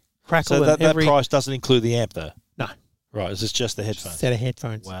every crackle. So that price doesn't include the amp, though. No. Right. Is this just the headphones? Set of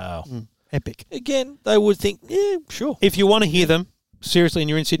headphones. Wow. Epic. Again, they would think, yeah, sure. If you want to hear them, seriously, and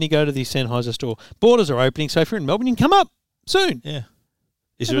you're in Sydney, go to the Sennheiser store. Borders are opening, so if you're in Melbourne, you can come up soon. Yeah.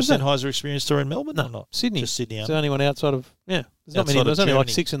 Is there a Sennheiser experience store in Melbourne? No, or not? Sydney. Just Sydney. It's the only one outside of, there's not many. There's only like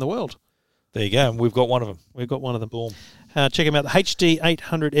 6 in the world. There you go, and we've got one of them. We've got one of them. Boom. Check them out, the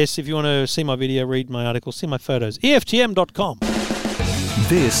HD800S. If you want to see my video, read my article, see my photos, EFTM.com.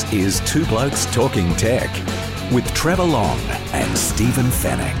 This is Two Blokes Talking Tech with Trevor Long and Stephen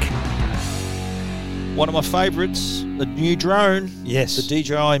Fennick. One of my favourites, the new drone. Yes. The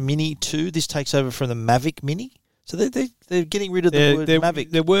DJI Mini 2. This takes over from the Mavic Mini. So they're getting rid of the word Mavic.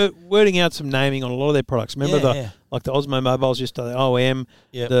 They're wording out some naming on a lot of their products. Remember like the Osmo Mobile's just the OM.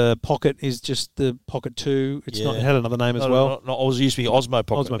 Yep. The Pocket is just the Pocket 2. It's not, it had another name as well. It used to be Osmo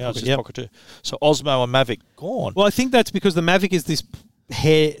Pocket. Now it's just Pocket 2. So Osmo and Mavic gone. Well, I think that's because the Mavic is this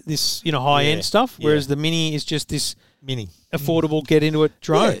high end stuff, whereas the Mini is just this affordable get into it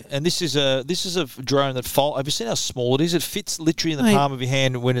drone. Yeah. And this is a drone that folds. Have you seen how small it is? It fits literally in the palm of your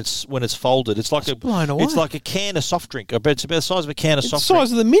hand when it's folded. It's like it's like a can of soft drink. It's about the size of a can of soft drink. The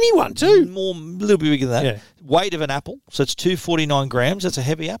size of the Mini one too. A little bit bigger than that. Yeah. Weight of an apple, so it's 249 grams. That's a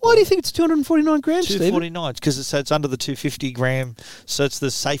heavy apple. Why do you think it's 249 grams? 249 because it's under the 250 gram. So it's the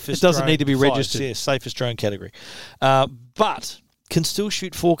safest. It doesn't need to be registered. Yeah, safest drone category, but can still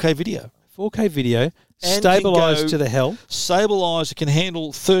shoot 4K video. 4K video. Stabilised to the hell. Stabilised, it can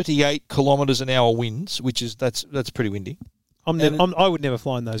handle 38 kilometres an hour winds, which is that's pretty windy. I would never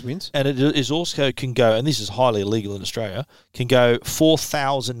fly in those winds. And it is also can go, and this is highly illegal in Australia, can go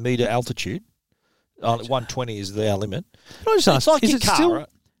 4,000 metre altitude. 120 is our limit. Can I just ask, like your car,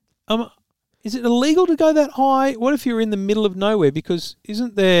 right? Is it illegal to go that high? What if you're in the middle of nowhere? Because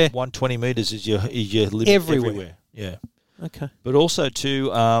isn't there 120 metres is your limit everywhere. Yeah. Okay. But also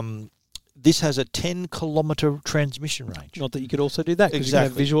too. This has a 10-kilometre transmission range. Not that you could also do that because you can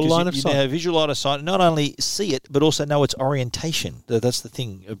have visual line of sight. You have visual line of sight. Not only see it, but also know its orientation. That's the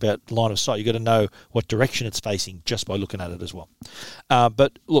thing about line of sight. You've got to know what direction it's facing just by looking at it as well.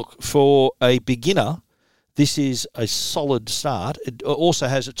 But look, for a beginner, this is a solid start. It also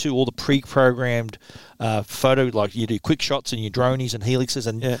has all the pre-programmed photo, like you do quick shots and your dronies and helixes,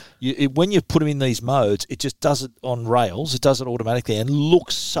 and when you put them in these modes, it just does it on rails. It does it automatically and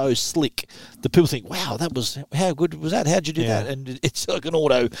looks so slick. The people think, "Wow, how good was that? How'd you do that?" And it's like an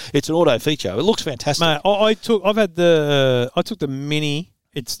auto feature. It looks fantastic. Mate, I took the Mini.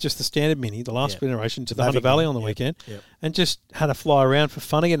 It's just the standard Mini, the last generation, to the Hunter Valley on the weekend, and just had a fly around for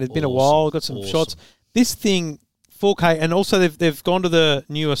fun again. It's been a while. Got some shots. This thing, 4K, and also they've gone to the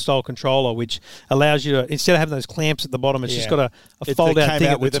newer style controller, which allows you to, instead of having those clamps at the bottom, it's just got a fold-out thing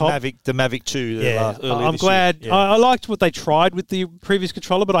at the top. The Mavic 2. I'm glad. Yeah. I liked what they tried with the previous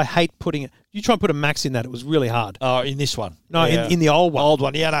controller, but I hate putting it. You try and put a max in that, it was really hard. Oh, in this one? No, in the old one. Old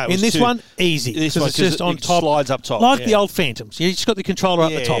one, no. In this one, easy. This one, it's just on top. Slides up top. Like the old Phantoms. You just got the controller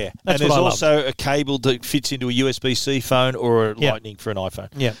up the top. Yeah. That's and what I there's also a cable that fits into a USB-C phone or a Lightning for an iPhone.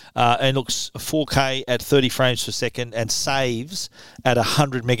 Yeah. And looks 4K at 30 frames per second and saves at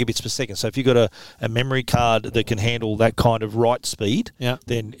 100 megabits per second. So if you've got a memory card that can handle that kind of write speed,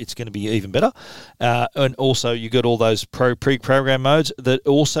 then it's going to be even better. And also you got all those pre-programmed modes that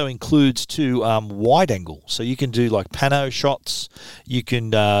also includes wide angle. So you can do like pano shots. You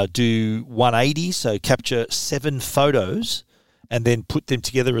can do 180, so capture 7 photos and then put them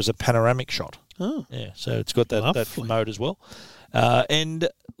together as a panoramic shot. Oh. Yeah, so it's got that mode as well. And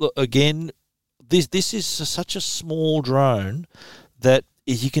look, again, this is such a small drone that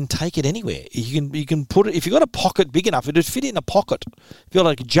you can take it anywhere. You can put it, if you've got a pocket big enough, it would fit in a pocket. If you've got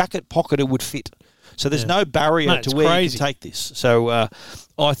like a jacket pocket, it would fit. So there's no barrier to where you can take this. So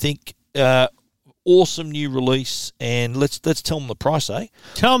I think awesome new release, and let's tell them the price, eh?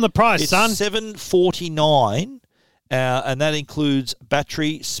 Tell them the price, son. It's $749, and that includes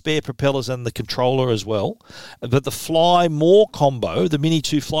battery, spare propellers, and the controller as well. But the Fly More combo, the Mini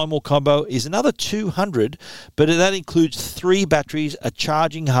 2 Fly More combo, is another $200, but that includes 3 batteries, a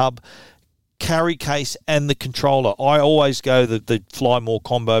charging hub, carry case and the controller. I always go the Fly More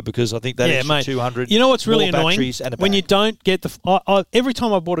combo because I think that extra mate. 200. You know what's really more annoying? batteries and a When bag. you don't get the... every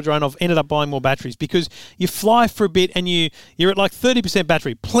time I bought a drone, I've ended up buying more batteries because you fly for a bit and you're at like 30%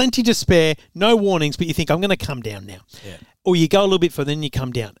 battery, plenty to spare, no warnings, but you think, I'm going to come down now. Yeah. Or you go a little bit further, then you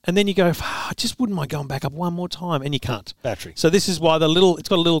come down. And then you go, I just wouldn't mind going back up one more time, and you can't. Battery. So this is why it's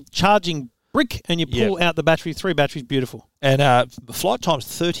got a little charging brick, and you pull out the battery, 3 batteries, beautiful. And flight time's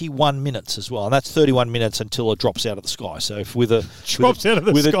 31 minutes as well, and that's 31 minutes until it drops out of the sky. So if with a Drops out of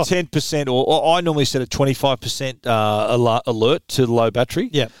the with sky. a 10%, or I normally set a 25% alert to the low battery.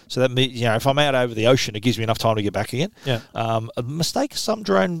 Yeah. So that means if I'm out over the ocean, it gives me enough time to get back again. Yeah. A mistake some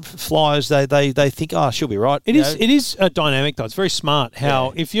drone flyers they think she'll be right. It is a dynamic though. It's very smart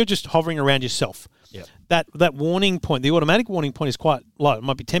how if you're just hovering around yourself. Yeah. That warning point, the automatic warning point is quite low. It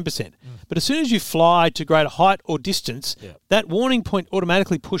might be 10%. But as soon as you fly to greater height or distance, that warning point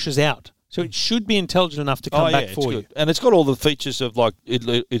automatically pushes out. So it should be intelligent enough to come back for you. And it's got all the features of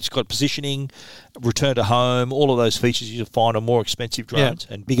it's got positioning, return to home, all of those features you find on more expensive drones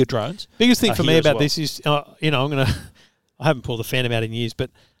and bigger drones. Biggest thing for me about well. this is, I haven't pulled the Phantom out in years, but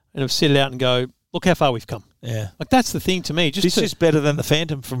I've sit it out and go, look how far we've come. Yeah. Like that's the thing to me. This is better than the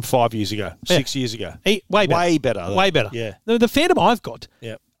Phantom from 5 years ago, 6 years ago. Way better. Way better. Yeah. The Phantom I've got.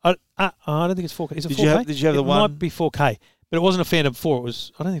 Yeah. I don't think it's 4K. Is it 4K? Did you have the it one? It might be 4K, but it wasn't a Phantom 4. It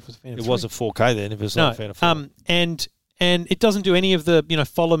was. I don't think it was a Phantom. It 3. was a 4K then. If it was not a Phantom 4. And it doesn't do any of the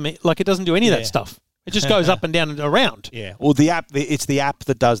follow me. Like it doesn't do any of that stuff. It just goes up and down and around. Yeah. Well, the app. It's the app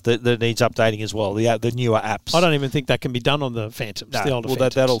that does that needs updating as well. The newer apps. I don't even think that can be done on the Phantoms. No, the older well,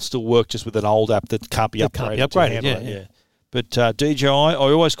 Phantoms. that'll still work just with an old app that can't be upgraded. Yeah. But DJI, I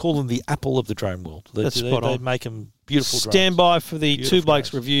always call them the Apple of the drone world. That's spot on. They make them beautiful drones. Stand by for the Beautiful Two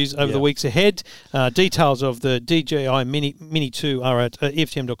Blokes drones. reviews over the weeks ahead. Details of the DJI Mini 2 are at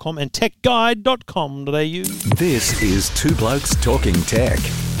EFTM.com and techguide.com.au. This is Two Blokes Talking Tech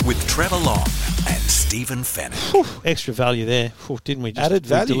with Trevor Long and Stephen Fennick. Extra value there, didn't we? Added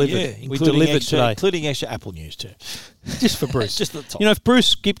value, we delivered. We including delivered extra, today. including extra Apple news too. Just for Bruce. Just at the top. If Bruce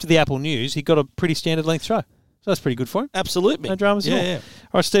skipped the Apple News, he got a pretty standard length show. So that's pretty good for him. Absolutely. No dramas at all. Yeah.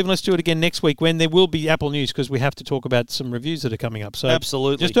 All right, Stephen, let's do it again next week when there will be Apple News because we have to talk about some reviews that are coming up. So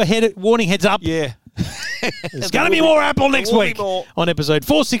Absolutely. Just a warning, heads up. Yeah. There's going to be more Apple next will week be more. on episode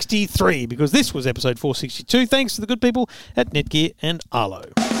 463 because this was episode 462. Thanks to the good people at Netgear and Arlo.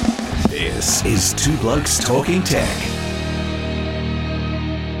 This is Two Blokes Talking Tech.